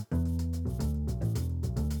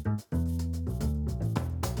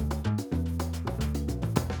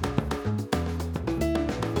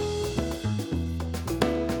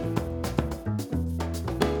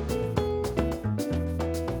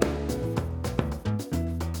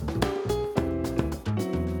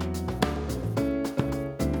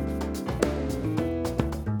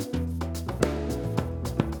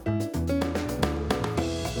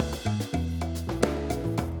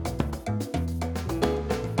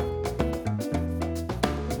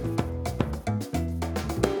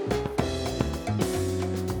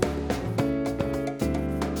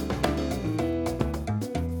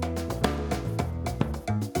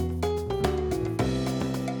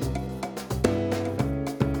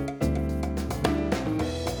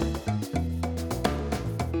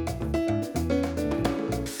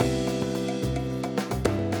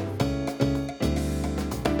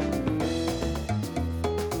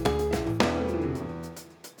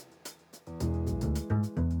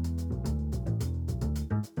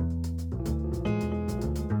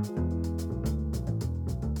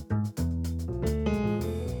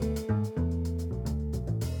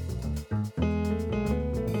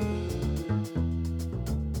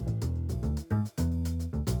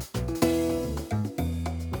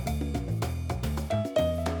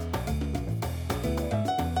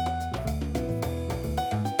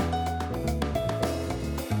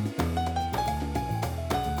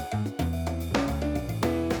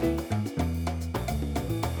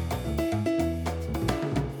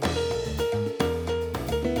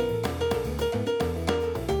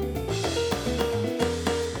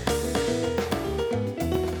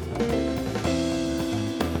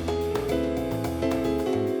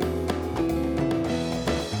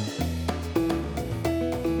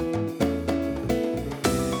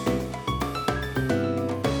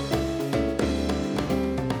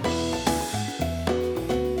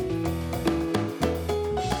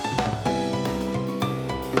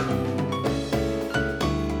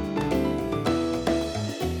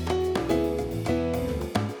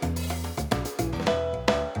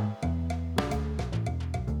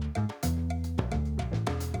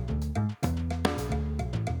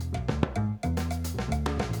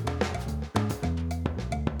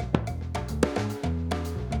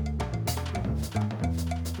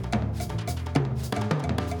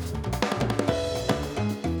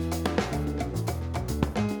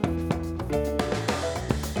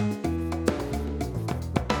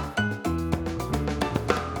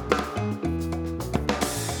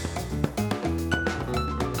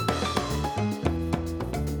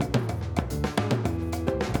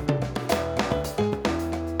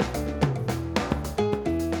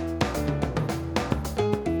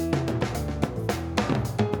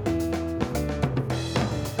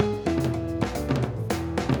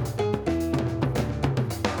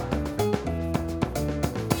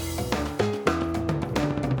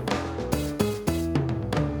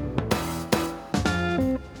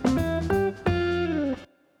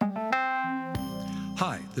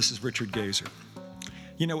 This is Richard Gazer.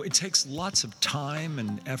 You know, it takes lots of time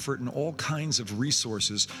and effort and all kinds of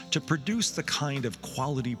resources to produce the kind of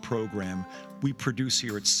quality program we produce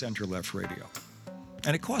here at Center Left Radio.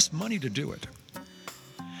 And it costs money to do it.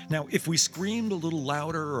 Now, if we screamed a little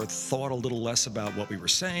louder or thought a little less about what we were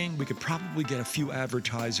saying, we could probably get a few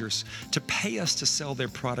advertisers to pay us to sell their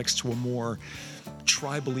products to a more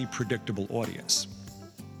tribally predictable audience.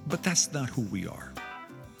 But that's not who we are,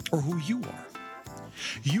 or who you are.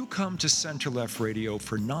 You come to Center Left Radio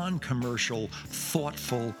for non-commercial,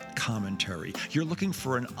 thoughtful commentary. You're looking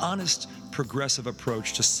for an honest, progressive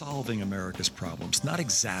approach to solving America's problems, not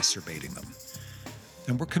exacerbating them.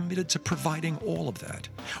 And we're committed to providing all of that.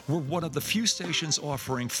 We're one of the few stations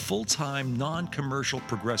offering full-time, non-commercial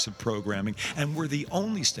progressive programming, and we're the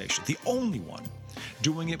only station, the only one,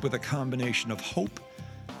 doing it with a combination of hope,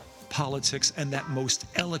 politics, and that most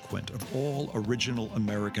eloquent of all original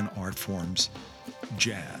American art forms,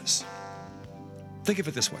 jazz. Think of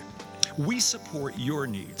it this way. We support your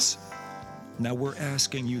needs. Now we're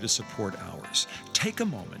asking you to support ours. Take a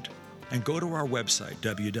moment and go to our website,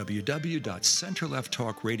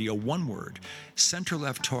 www.centerlefttalkradio, one word,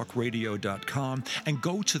 centerlefttalkradio.com, and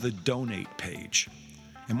go to the donate page.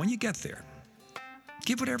 And when you get there,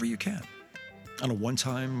 give whatever you can. on a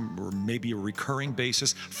one-time or maybe a recurring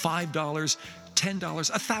basis, $5, $10,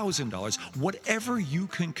 $1,000, whatever you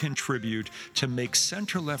can contribute to make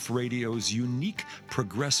Center-Left Radio's unique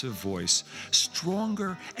progressive voice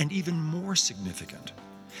stronger and even more significant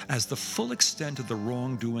as the full extent of the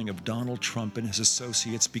wrongdoing of Donald Trump and his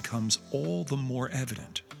associates becomes all the more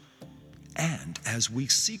evident. And as we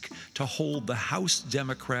seek to hold the House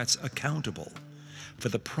Democrats accountable for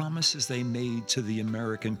the promises they made to the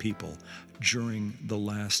American people during the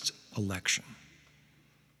last election.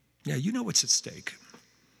 Yeah, you know what's at stake.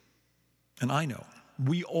 And I know,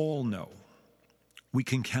 we all know, we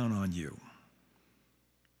can count on you.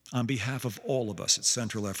 On behalf of all of us at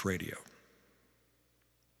Center-Left Radio,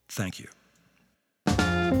 thank you.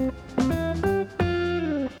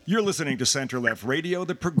 You're listening to Center-Left Radio,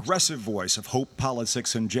 the progressive voice of hope,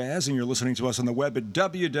 politics, and jazz, and you're listening to us on the web at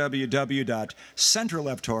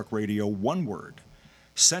www.centerlefttalkradio, one word,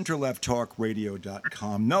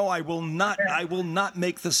 centerlefttalkradio.com. No, I will not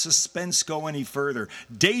make the suspense go any further.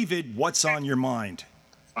 David, what's on your mind?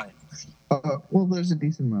 Well, there's a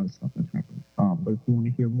decent amount of stuff that happened. But if you want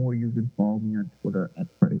to hear more, you can follow me on Twitter at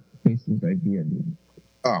Faces Idea.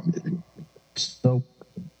 So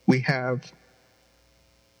we have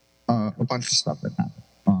a bunch of stuff that happened.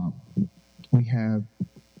 We have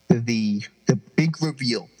the big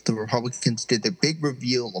reveal. The Republicans did the big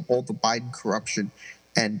reveal of all the Biden corruption,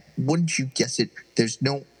 and wouldn't you guess it, there's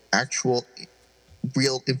no actual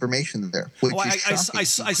real information there.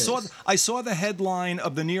 I saw the headline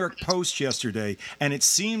of the New York Post yesterday, and it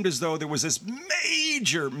seemed as though there was this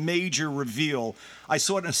major reveal. I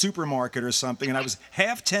saw it in a supermarket or something, and I was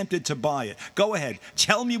half tempted to buy it. Go ahead.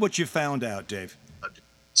 Tell me what you found out, Dave.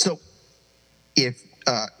 So, if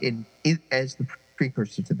as the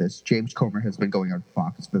precursor to this, James Comer has been going on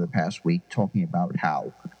Fox for the past week talking about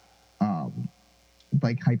how,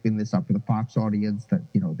 hyping this up for the Fox audience that,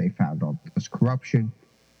 they found all this corruption.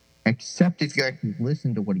 Except if you actually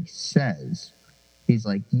listen to what he says, he's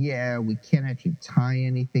like, yeah, we can't actually tie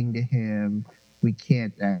anything to him. We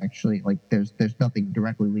can't actually, there's nothing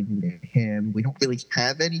directly leading to him. We don't really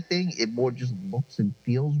have anything. It more just looks and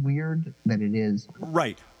feels weird than it is.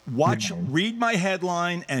 Right. Read my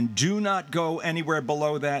headline and do not go anywhere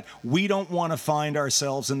below that. We don't want to find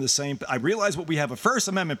ourselves in the same. I realize what we have a First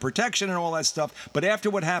Amendment protection and all that stuff, but after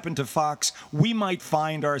what happened to Fox, we might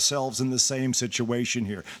find ourselves in the same situation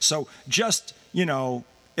here. So just,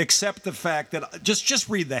 accept the fact that just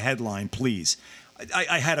read the headline, please.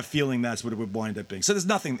 I had a feeling that's what it would wind up being. So there's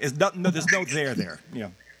nothing. There's no there.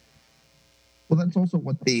 Yeah. Well, that's also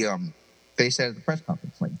what they said at the press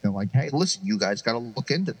conference. They're like, hey, listen, you guys got to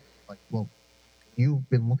look into this. Well, you've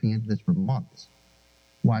been looking into this for months.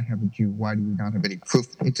 Why do you not have any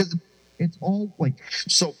proof? It's all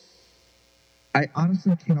so I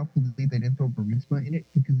honestly cannot believe they didn't throw Burisma in it,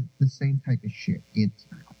 because it's the same type of shit.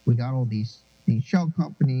 We got all these shell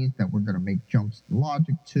companies that we're going to make jumps in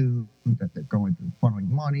logic to, that they're going through funneling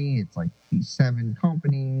money. It's like these 7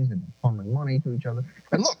 companies and funneling money to each other.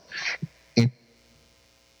 And look, if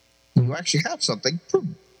you actually have something, prove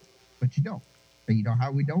it. But you don't. And you know how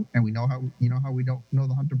we don't? And we know how we don't know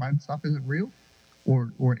the Hunter Biden stuff isn't real?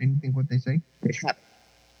 Or anything what they say? They have it.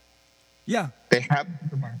 Yeah. They have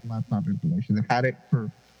Hunter Biden laptop information. They've had it for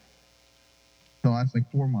the last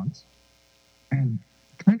 4 months. And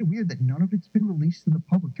kind of weird that none of it's been released to the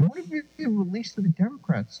public. It wouldn't be released to the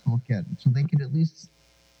Democrats to look at it, so they could at least,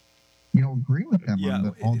 agree with them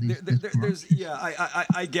on all these.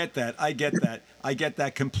 I get that. I get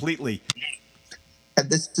that completely.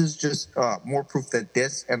 And this is just more proof that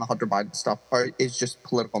this and the Hunter Biden stuff is just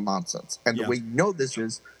political nonsense. And the way you know this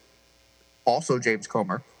is also James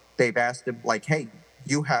Comer. They've asked him, hey,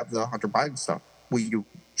 you have the Hunter Biden stuff. Will you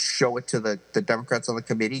show it to the Democrats on the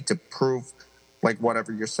committee to prove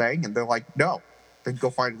whatever you're saying? And they're like, no. Then go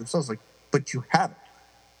find it themselves. But you haven't.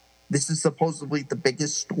 This is supposedly the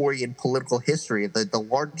biggest story in political history, the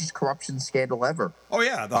largest corruption scandal ever. Oh,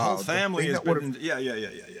 yeah. The whole family has been... Yeah.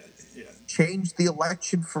 Changed the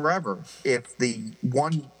election forever if the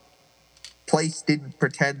one place didn't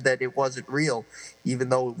pretend that it wasn't real, even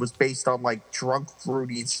though it was based on drunk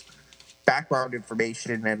Rudy's background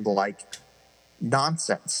information and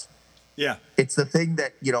nonsense. Yeah. It's the thing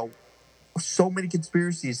that, so many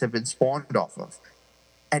conspiracies have been spawned off of,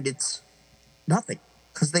 and it's nothing,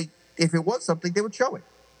 because if it was something, they would show it.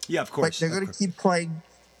 Yeah, of course. But they're going to keep playing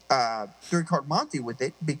three-card Monte with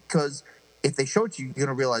it, because if they show it to you, you're going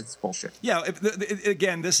to realize it's bullshit. Yeah,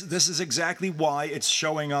 again, this is exactly why it's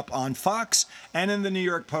showing up on Fox and in the New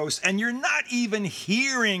York Post, and you're not even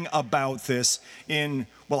hearing about this in,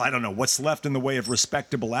 well, I don't know what's left in the way of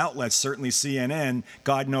respectable outlets. Certainly CNN,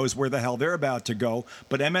 God knows where the hell they're about to go,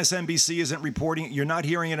 but MSNBC isn't reporting it. You're not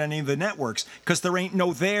hearing it on any of the networks because there ain't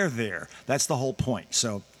no there. That's the whole point.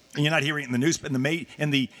 So, and you're not hearing it in the news, in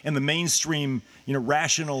the mainstream,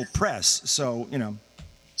 rational press. So,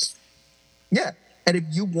 Yeah, and if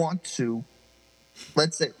you want to,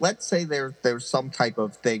 let's say there's some type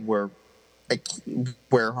of thing where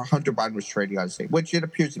Hunter Biden was trading out of state, which it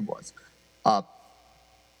appears he was.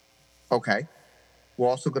 Okay, we're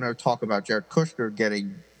also going to talk about Jared Kushner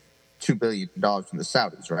getting $2 billion from the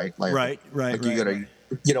Saudis, right? Right. You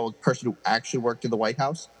got a person who actually worked in the White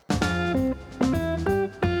House.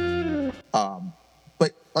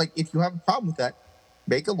 But like, if you have a problem with that,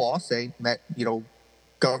 make a law saying that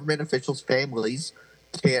government officials' families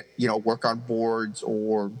can't, work on boards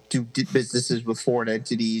or do businesses with foreign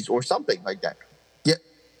entities or something like that. Yeah,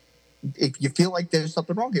 if you feel like there's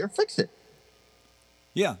something wrong here, fix it.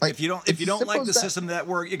 Yeah, if you don't like the system that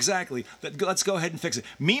works, exactly, let's go ahead and fix it.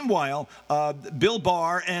 Meanwhile, Bill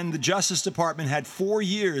Barr and the Justice Department had 4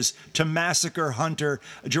 years to massacre Hunter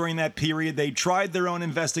during that period. They tried their own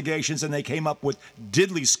investigations and they came up with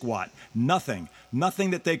diddly squat, nothing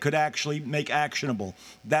that they could actually make actionable.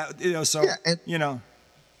 That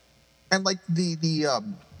and like the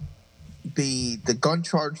gun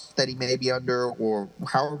charge that he may be under, or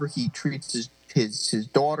however he treats his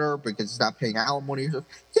daughter because he's not paying alimony.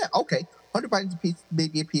 Yeah, okay. Hunter Biden's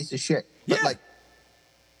maybe a piece of shit. But like,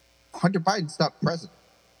 Hunter Biden's not president.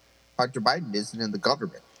 Hunter Biden isn't in the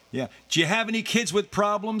government. Yeah. Do you have any kids with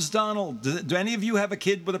problems, Donald? Do any of you have a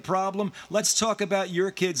kid with a problem? Let's talk about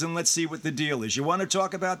your kids and let's see what the deal is. You want to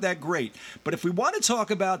talk about that? Great. But if we want to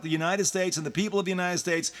talk about the United States and the people of the United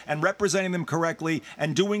States and representing them correctly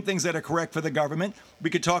and doing things that are correct for the government, we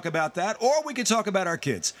could talk about that, or we could talk about our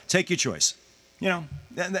kids. Take your choice.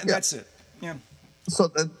 That's it. Yeah.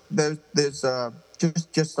 So there's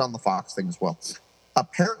just on the Fox thing as well.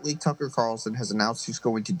 Apparently, Tucker Carlson has announced he's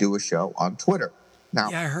going to do a show on Twitter. Now,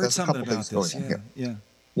 I heard something about this. Yeah.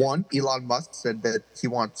 One, Elon Musk said that he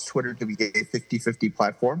wants Twitter to be a 50-50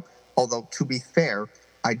 platform. Although, to be fair,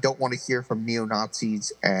 I don't want to hear from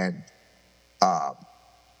neo-Nazis and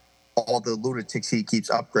all the lunatics he keeps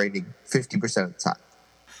upgrading 50% of the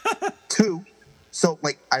time. Two, so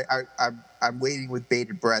like I'm waiting with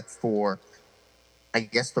bated breath for, I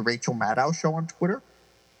guess, the Rachel Maddow show on Twitter.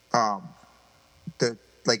 I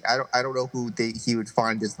don't know who he would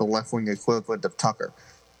find as the left-wing equivalent of Tucker,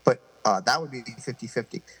 but that would be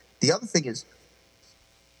 50-50. The other thing is,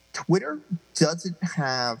 Twitter doesn't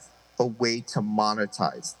have a way to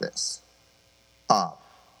monetize this.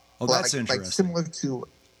 That's interesting. Like similar to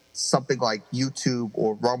something like YouTube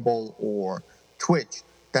or Rumble or Twitch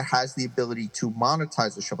that has the ability to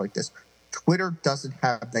monetize a show like this. Twitter doesn't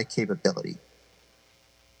have that capability.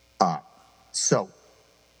 So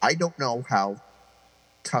I don't know how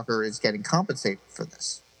Tucker is getting compensated for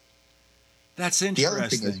this. That's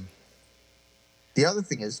interesting. The other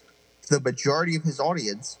thing is, the majority of his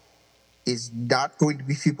audience is not going to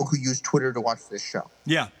be people who use Twitter to watch this show.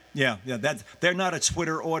 Yeah. They're not a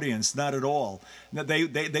Twitter audience, not at all.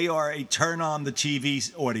 They are a turn on the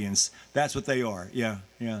TV audience. That's what they are. Yeah.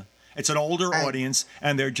 It's an older audience,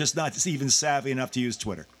 and they're just not even savvy enough to use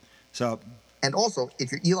Twitter. So. And also,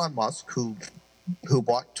 if you're Elon Musk, who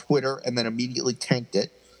bought Twitter and then immediately tanked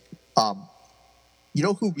it, you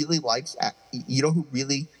know who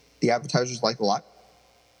really the advertisers like a lot?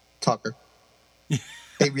 Tucker.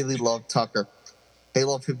 They really love Tucker. They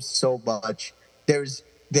love him so much.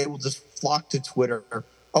 They will just flock to Twitter.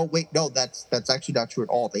 Oh wait, no, that's actually not true at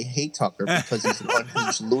all. They hate Tucker because he's an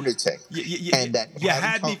unhinged lunatic. You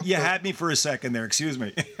had me for a second there. Excuse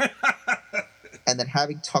me. And then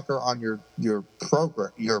having Tucker on your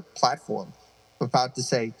program, your platform, about to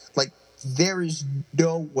say, like, there is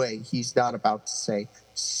no way he's not about to say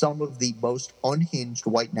some of the most unhinged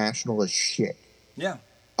white nationalist shit.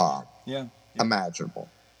 Imaginable.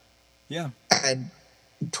 Yeah. And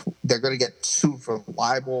they're going to get sued for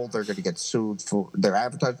libel. They're going to get sued for their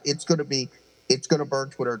advertising. It's going to burn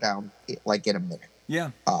Twitter down like in a minute. Yeah.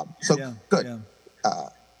 Good. Yeah.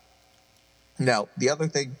 Now, the other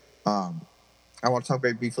thing, I want to talk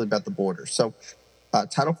very briefly about the border. So,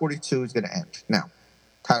 Title 42 is going to end. Now,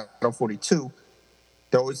 Title 42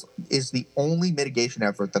 is the only mitigation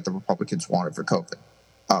effort that the Republicans wanted for COVID.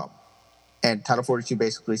 And Title 42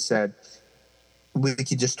 basically said, we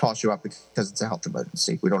could just toss you out because it's a health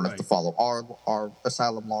emergency. We don't have to Right. follow our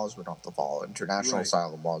asylum laws. We don't have to follow international Right.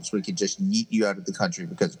 asylum laws. We could just yeet you out of the country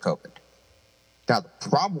because of COVID. Now, the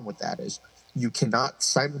problem with that is you cannot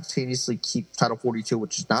simultaneously keep Title 42,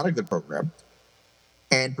 which is not a good program,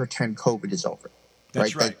 and pretend COVID is over.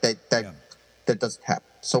 That's right. That doesn't happen.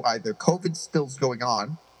 So either COVID still's going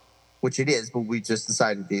on, which it is, but we just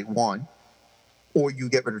decided it won, or you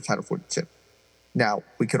get rid of Title 42. Now,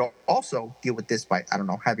 we could also deal with this by, I don't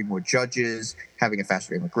know, having more judges, having a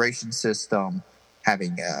faster immigration system,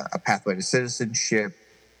 having a pathway to citizenship,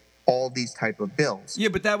 all these type of bills. Yeah,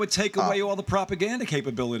 but that would take away all the propaganda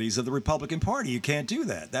capabilities of the Republican Party. You can't do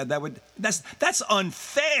that. That's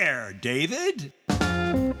unfair, David.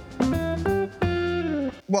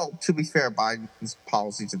 Well, to be fair, Biden's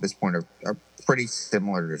policies at this point are pretty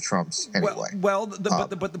similar to Trump's anyway.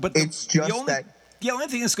 It's just that the only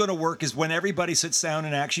thing that's going to work is when everybody sits down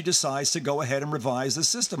and actually decides to go ahead and revise the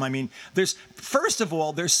system. I mean, first of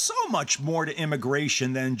all, there's so much more to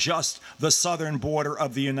immigration than just the southern border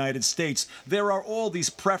of the United States. There are all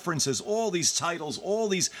these preferences, all these titles, all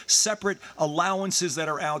these separate allowances that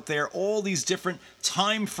are out there, all these different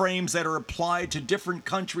time frames that are applied to different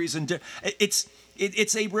countries, and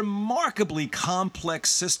it's a remarkably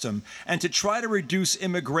complex system, and to try to reduce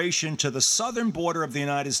immigration to the southern border of the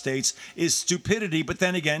United States is stupidity, but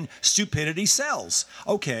then again, stupidity sells.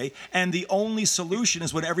 Okay, and the only solution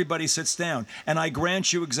is when everybody sits down, and I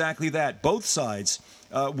grant you exactly that. Both sides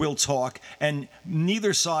will talk, and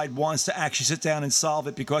neither side wants to actually sit down and solve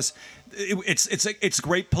it because it's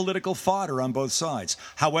great political fodder on both sides.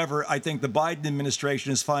 However, I think the Biden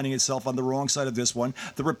administration is finding itself on the wrong side of this one.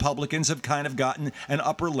 The Republicans have kind of gotten an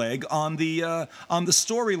upper leg on the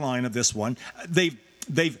storyline of this one. They've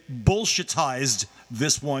bullshitized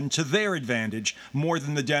this one to their advantage more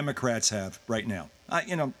than the Democrats have right now.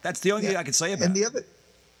 That's the only thing I can say about it.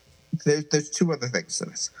 And there's two other things to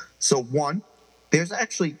this. So one, there's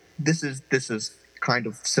actually this is kind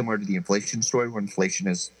of similar to the inflation story, where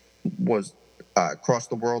inflation was across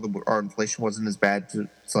the world, our inflation wasn't as bad to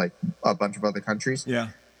like a bunch of other countries. Yeah,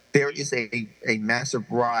 there is a massive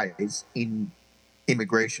rise in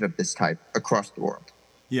immigration of this type across the world.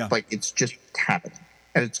 Yeah, like it's just happening,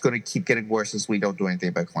 and it's going to keep getting worse as we don't do anything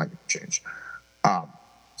about climate change.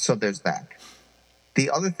 So there's that. The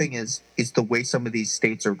other thing is the way some of these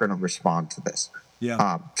states are going to respond to this.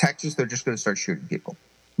 Yeah, Texas, they're just going to start shooting people.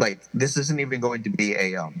 Like, this isn't even going to be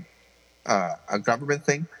a government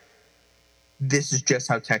thing. This is just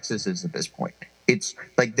how Texas is at this point. It's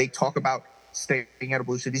like they talk about staying out of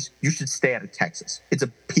blue cities. You should stay out of Texas. It's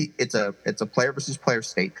a player versus player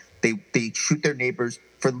state. They shoot their neighbors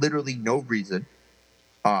for literally no reason.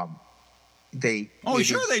 Sure they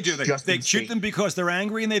do. They shoot them because they're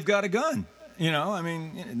angry and they've got a gun. I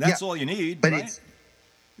mean, that's all you need. But right? it's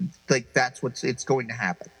like it's going to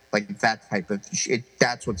happen. Like that type of shit.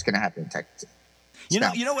 That's what's going to happen in Texas. You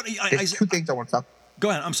know what? There's two things I want to talk.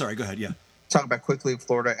 Go ahead. I'm sorry. Go ahead. Yeah. Talk about quickly in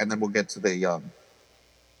Florida, and then we'll get to the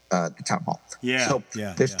town hall. Yeah. So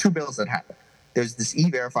there's two bills that happen. There's this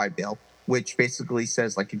E-Verify bill, which basically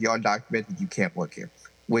says like if you're undocumented, you can't work here,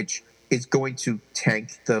 which is going to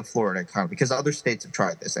tank the Florida economy because other states have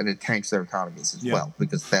tried this, and it tanks their economies as well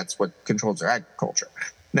because that's what controls their agriculture.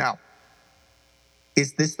 Now,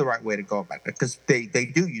 is this the right way to go about it? Because they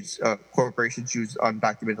do use corporations use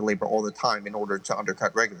undocumented labor all the time in order to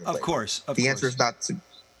undercut regular labor. Of course. The answer is not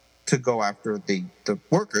to go after the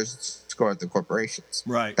workers, it's to go after the corporations.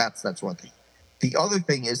 Right. That's one thing. The other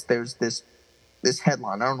thing is there's this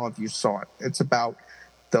headline. I don't know if you saw it. It's about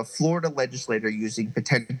the Florida legislator using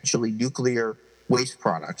potentially nuclear waste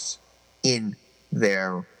products in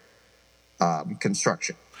their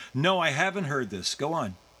construction. No, I haven't heard this. Go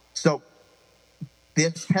on. So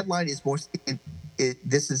this headline is more.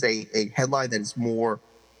 This is a headline that is more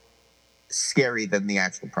scary than the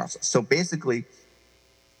actual process. So basically,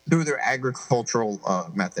 through their agricultural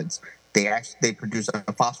methods, they produce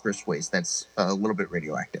a phosphorus waste that's a little bit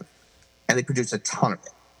radioactive, and they produce a ton of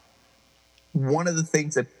it. One of the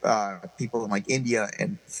things that people in like India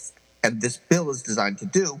and this bill is designed to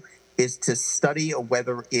do is to study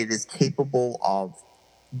whether it is capable of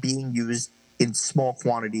being used in small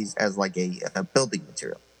quantities as like a building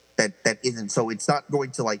material. That isn't, so it's not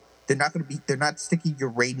going to like they're not sticking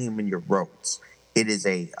uranium in your roads. It is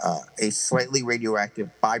a slightly radioactive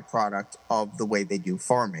byproduct of the way they do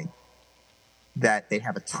farming that they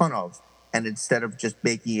have a ton of. And instead of just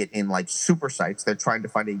making it in like super sites, they're trying to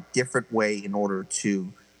find a different way in order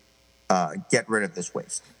to get rid of this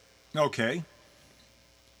waste. Okay.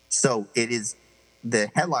 So it is the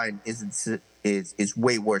headline is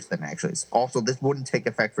way worse than actually. It's also, this wouldn't take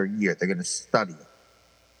effect for a year. They're going to study it.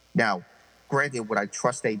 Now, granted, would I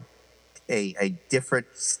trust a different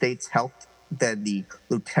state's health than the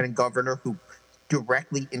lieutenant governor who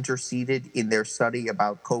directly interceded in their study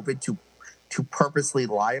about COVID to purposely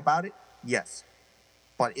lie about it? Yes.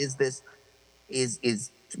 But is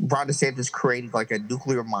Ron DeSantis creating like a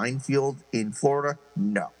nuclear minefield in Florida?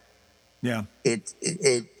 No. Yeah.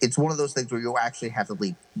 It's one of those things where you actually have to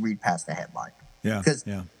read past the headline. Yeah. Because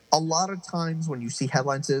yeah. a lot of times when you see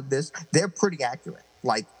headlines of this, they're pretty accurate.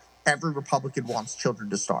 Like, every Republican wants children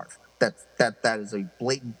to starve. That is a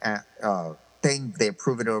blatant thing. They've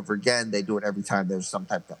proven it over again. They do it every time there's some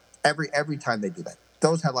type of every time they do that.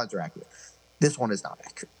 Those headlines are accurate. This one is not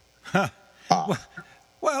accurate. Huh.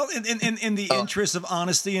 Well, in the interest of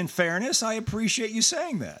honesty and fairness, I appreciate you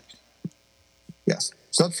saying that. Yes.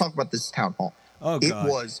 So let's talk about this town hall. Oh, God. It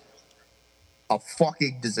was a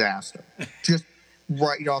fucking disaster. Just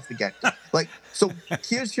right off the get. Like, so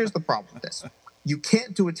here's the problem with this. You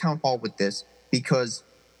can't do a town hall with this because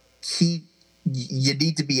you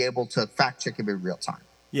need to be able to fact check him in real time.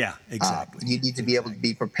 Yeah, exactly. You need to be able to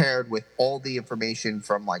be prepared with all the information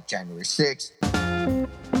from like January 6th,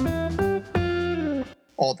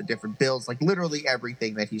 all the different bills, like literally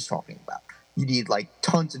everything that he's talking about. You need like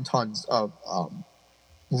tons and tons of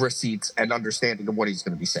receipts and understanding of what he's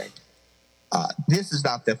going to be saying. This is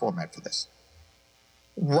not the format for this.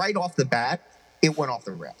 Right off the bat, it went off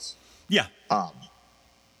the rails. Yeah.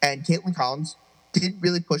 And Caitlin Collins didn't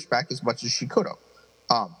really push back as much as she could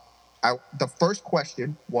have. The first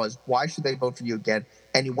question was, why should they vote for you again?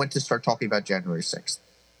 And he went to start talking about January 6th.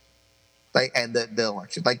 Like, and the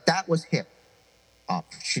election. Like, that was him.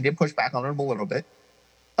 She did push back on him a little bit.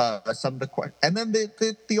 Some of the and then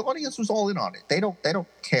the audience was all in on it. They don't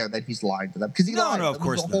care that he's lying to them because he lied. No, of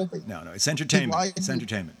course not. No, it's entertainment. It's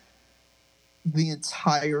entertainment. The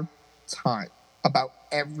entire time about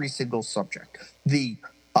every single subject. He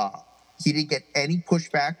didn't get any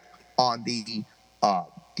pushback on the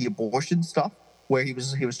abortion stuff where he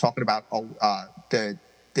was talking about the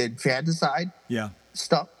infanticide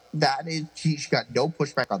stuff. That is, she got no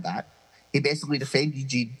pushback on that. He basically defamed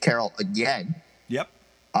Eugene Carroll again. Yep.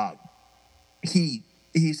 He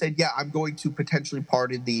said, yeah, I'm going to potentially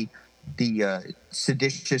pardon the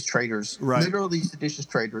seditious traitors, literally seditious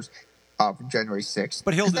traitors from January 6th.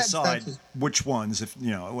 But he'll decide which ones, if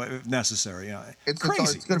necessary. Yeah. It's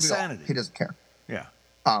crazy. It's going to be insanity. He doesn't care. Yeah.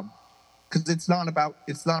 Because it's not about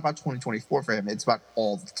 2024 for him. It's about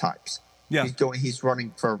all the times. Yeah. He's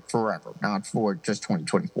running for forever, not for just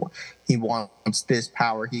 2024. He wants this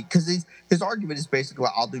power. Because his argument is basically,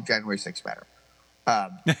 I'll do January 6th better.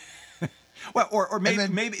 Well, or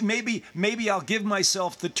maybe I'll give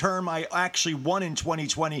myself the term I actually won in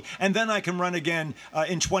 2020, and then I can run again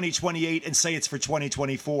in 2028 and say it's for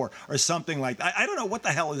 2024 or something like that. I don't know what the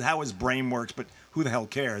hell is how his brain works, but who the hell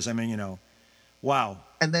cares? I mean, wow.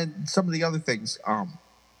 And then some of the other things,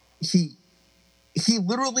 he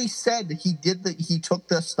literally said that he took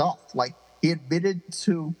the stuff. Like, he admitted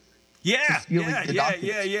to stealing the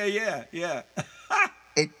documents. Yeah.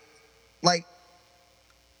 It, like,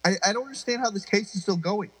 I don't understand how this case is still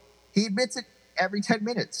going. He admits it every 10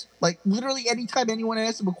 minutes. Like, literally anytime anyone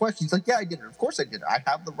asks him a question, he's like, yeah, I did it. Of course I did it. I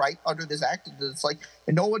have the right under this act. And it's like,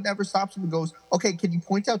 and no one ever stops him and goes, okay, can you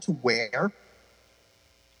point out to where?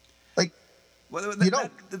 Like, well,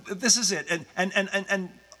 this is it. And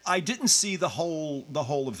I didn't see the whole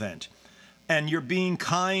event. And you're being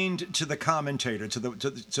kind to the commentator, to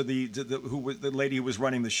the lady who was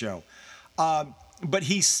running the show. But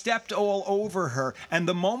he stepped all over her, and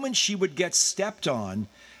the moment she would get stepped on,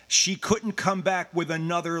 she couldn't come back with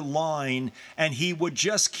another line, and he would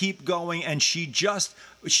just keep going, and she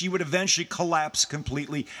would eventually collapse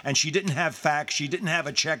completely, and she didn't have facts, she didn't have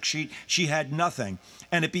a check sheet, she had nothing.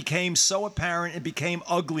 And it became so apparent, it became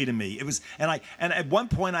ugly to me. It was, and at one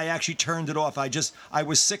point I actually turned it off. I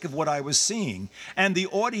was sick of what I was seeing, and the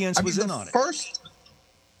audience was in on it.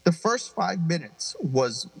 The first 5 minutes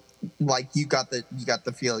was like you got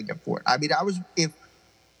the feeling for it. I mean, if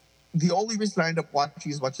the only reason I ended up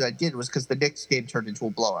watching as much as I did was because the Knicks game turned into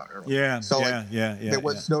a blowout early. There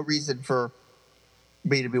was no reason for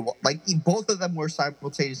me to be like, both of them were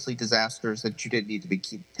simultaneously disasters that you didn't need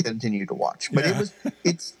to continue to watch. But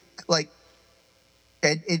it's like,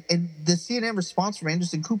 and the CNN response from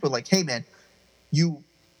Anderson Cooper, like, hey man, you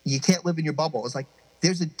can't live in your bubble. It's like,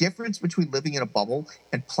 there's a difference between living in a bubble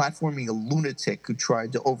and platforming a lunatic who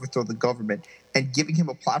tried to overthrow the government and giving him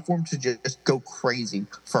a platform to just go crazy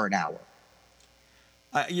for an hour.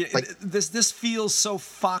 Like, This feels so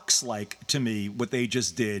Fox-like to me, what they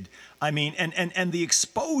just did. I mean, and the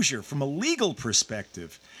exposure from a legal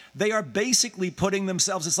perspective, they are basically putting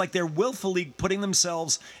themselves, it's like they're willfully putting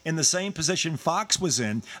themselves in the same position Fox was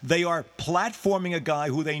in. They are platforming a guy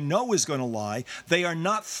who they know is going to lie. They are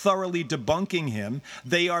not thoroughly debunking him.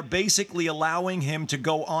 They are basically allowing him to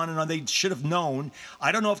go on and on. They should have known.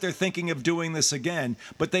 I don't know if they're thinking of doing this again,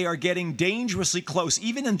 but they are getting dangerously close,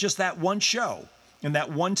 even in just that one show. In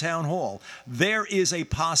that one town hall, there is a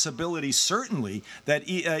possibility, certainly, that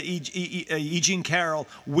E. Jean Carroll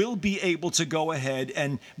will be able to go ahead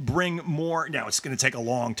and bring more. Now, it's going to take a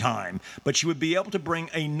long time, but she would be able to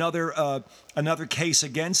bring another case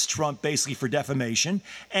against Trump, basically for defamation.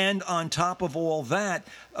 And on top of all that,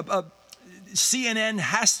 CNN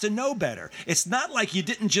has to know better. It's not like you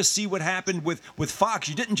didn't just see what happened with Fox.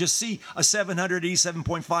 You didn't just see a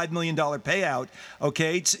 $787.5 million payout.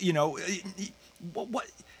 Okay, what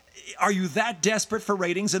are you that desperate for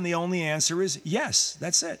ratings? And the only answer is yes.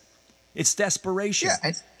 That's it. It's desperation.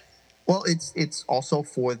 Yeah. Well, it's also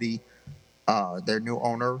for their new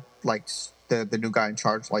owner likes the new guy in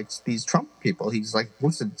charge likes these Trump people. He's like,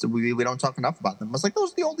 listen, we don't talk enough about them. I was like,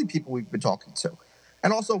 those are the only people we've been talking to.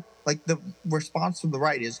 And also, like, the response from the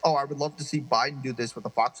right is, oh, I would love to see Biden do this with a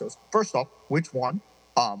Fox host. First off, which one?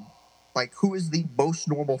 Like, who is the most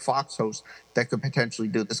normal Fox host that could potentially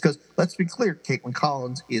do this? Because let's be clear, Caitlin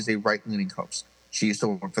Collins is a right-leaning host. She used to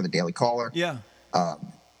work for the Daily Caller. Yeah.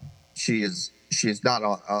 She is not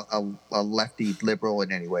a lefty liberal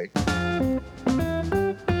in any way.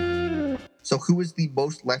 So who is the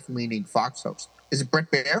most left-leaning Fox host? Is it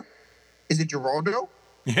Bret Baier? Is it Geraldo?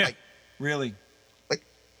 Yeah. Really?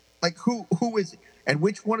 Like who is it? And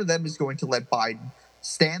which one of them is going to let Biden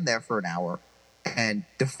stand there for an hour and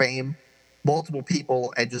defame multiple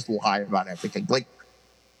people and just lie about everything? Like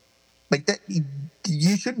that,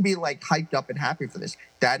 you shouldn't be like hyped up and happy for this.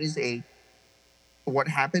 That is what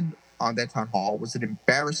happened on that town hall was an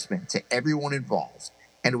embarrassment to everyone involved.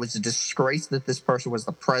 And it was a disgrace that this person was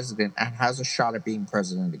the president and has a shot at being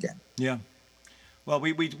president again. Yeah. Well,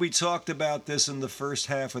 we talked about this in the first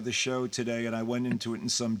half of the show today, and I went into it in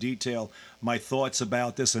some detail, my thoughts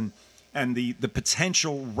about this and the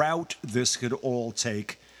potential route this could all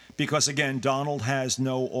take. Because, again, Donald has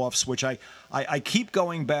no off switch. I keep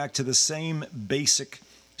going back to the same basic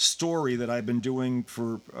story that I've been doing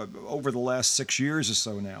for over the last 6 years or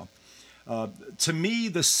so now. To me,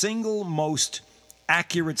 the single most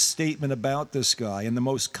accurate statement about this guy and the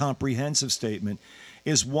most comprehensive statement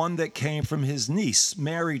is one that came from his niece,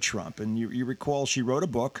 Mary Trump. And you recall she wrote a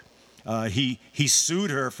book. He sued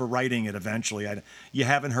her for writing it eventually. You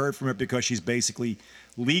haven't heard from her because she's basically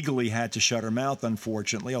legally had to shut her mouth,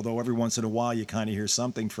 unfortunately, although every once in a while you kind of hear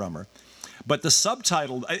something from her. But the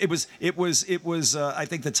subtitle, it was. I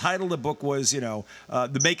think the title of the book was,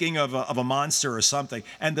 the making of a monster or something.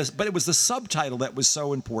 But it was the subtitle that was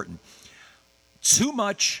so important. Too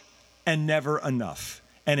much and never enough.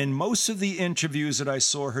 And in most of the interviews that I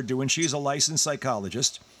saw her do, and she's a licensed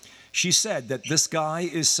psychologist, she said that this guy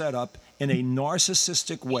is set up in a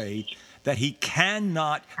narcissistic way that he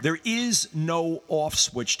cannot, there is no off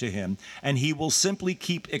switch to him, and he will simply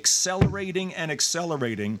keep accelerating and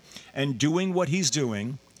accelerating and doing what he's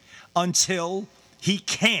doing until he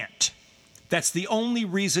can't. That's the only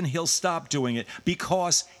reason he'll stop doing it,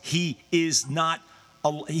 because he is not,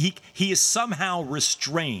 he is somehow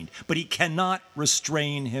restrained, but he cannot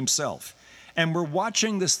restrain himself. And we're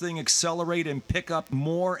watching this thing accelerate and pick up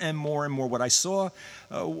more and more and more. What I saw,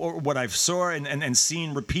 or what I've saw and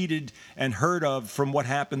seen repeated and heard of from what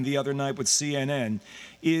happened the other night with CNN,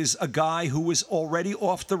 is a guy who was already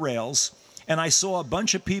off the rails. And I saw a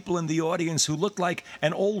bunch of people in the audience who looked like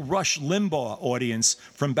an old Rush Limbaugh audience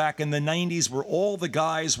from back in the 90s, where all the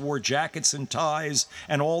guys wore jackets and ties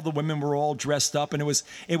and all the women were all dressed up. And it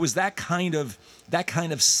was that kind of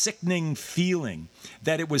sickening feeling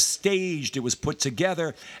that it was staged, it was put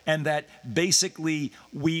together, and that basically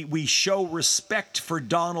we show respect for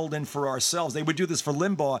Donald and for ourselves. They would do this for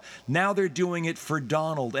Limbaugh. Now they're doing it for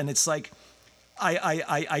Donald. And it's like,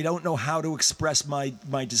 I don't know how to express my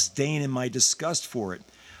disdain and my disgust for it.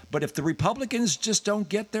 But if the Republicans just don't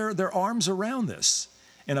get their arms around this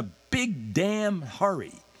in a big damn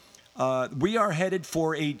hurry, we are headed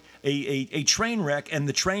for a train wreck, and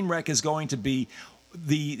the train wreck is going to be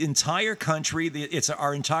the entire country. It's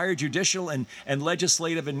our entire judicial and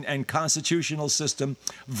legislative and constitutional system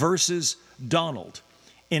versus Donald,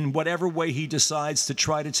 in whatever way he decides to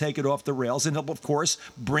try to take it off the rails. And he'll, of course,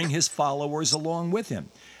 bring his followers along with him.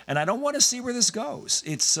 And I don't want to see where this goes.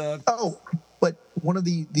 It's but one of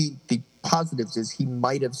the positives is he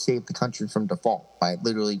might have saved the country from default by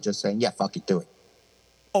literally just saying, yeah, fuck it, do it.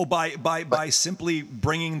 Oh, by simply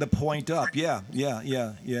bringing the point up. Yeah.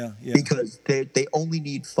 Because they only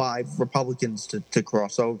need 5 Republicans to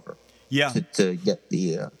cross over. Yeah. To get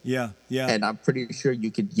the yeah. And I'm pretty sure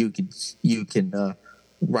you can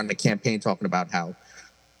run a campaign talking about how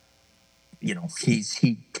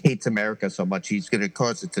he hates America so much he's going to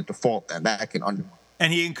cause it to default, and that can undermine.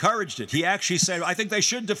 And he encouraged it. He actually said, I think they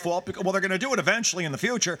should default because, well, they're going to do it eventually in the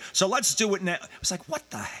future, so let's do it now. I was like, what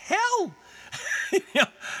the hell?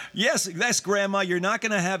 Yes, Grandma, you're not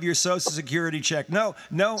going to have your Social Security check. No,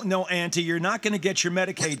 Auntie, you're not going to get your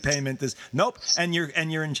Medicaid payment. Nope, and you're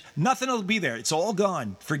in, nothing will be there. It's all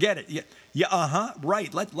gone. Forget it. Yeah,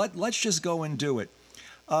 right. Let's just go and do it.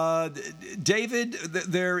 David,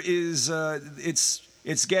 there is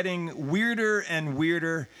it's getting weirder and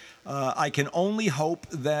weirder. I can only hope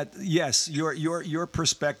that, yes, your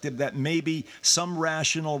perspective that maybe some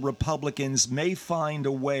rational Republicans may find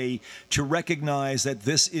a way to recognize that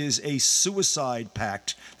this is a suicide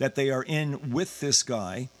pact that they are in with this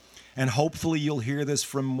guy. And hopefully you'll hear this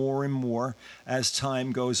from more and more as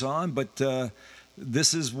time goes on. But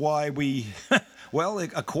this is why we... Well,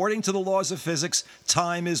 according to the laws of physics,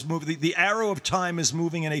 time is moving. The arrow of time is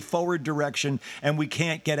moving in a forward direction, and we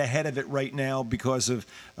can't get ahead of it right now because of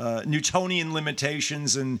Newtonian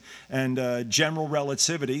limitations and general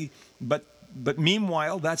relativity. But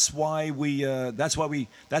meanwhile, that's why we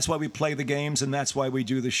play the games, and that's why we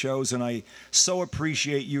do the shows. And I so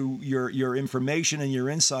appreciate your information and your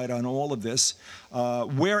insight on all of this.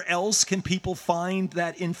 Where else can people find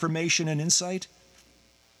that information and insight?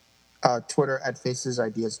 Twitter at Faces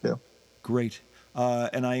Ideas Do. Great.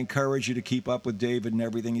 And I encourage you to keep up with David and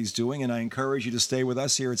everything he's doing. And I encourage you to stay with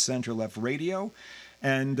us here at Center Left Radio.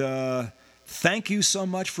 And thank you so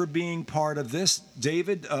much for being part of this,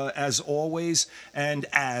 David, as always. And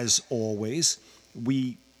as always,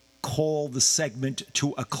 we call the segment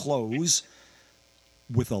to a close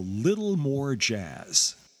with a little more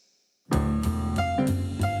jazz.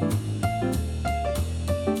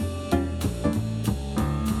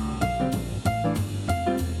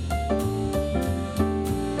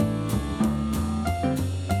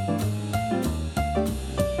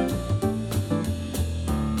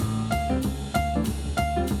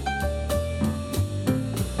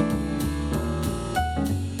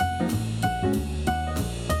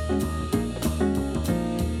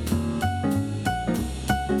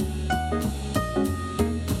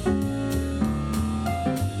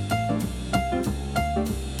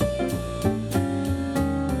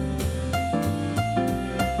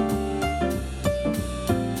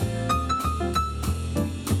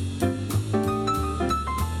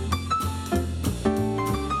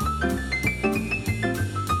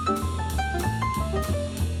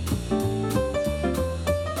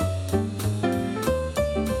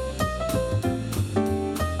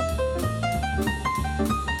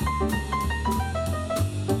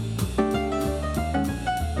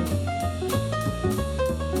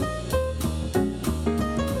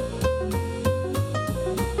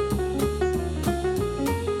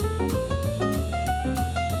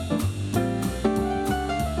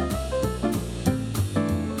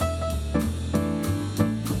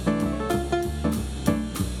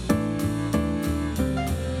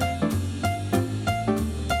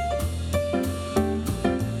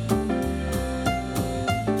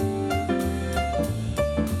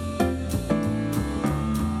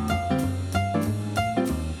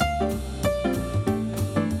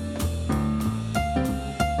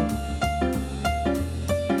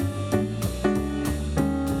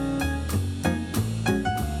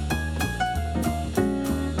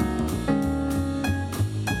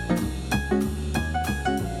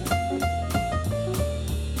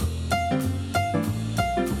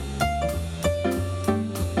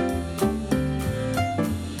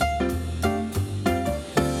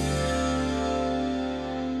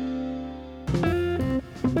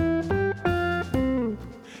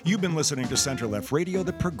 You've been listening to Center Left Radio,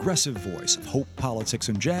 the progressive voice of hope, politics,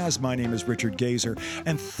 and jazz. My name is Richard Gazer,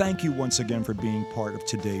 and thank you once again for being part of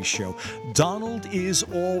today's show. Donald is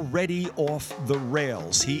already off the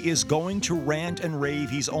rails. He is going to rant and rave.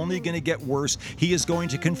 He's only going to get worse. He is going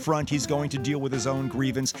to confront. He's going to deal with his own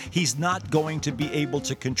grievance. He's not going to be able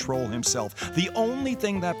to control himself. The only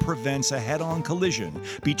thing that prevents a head-on collision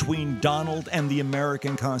between Donald and the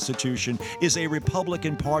American Constitution is a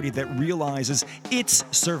Republican Party that realizes its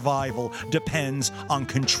survival depends on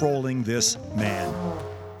controlling this man.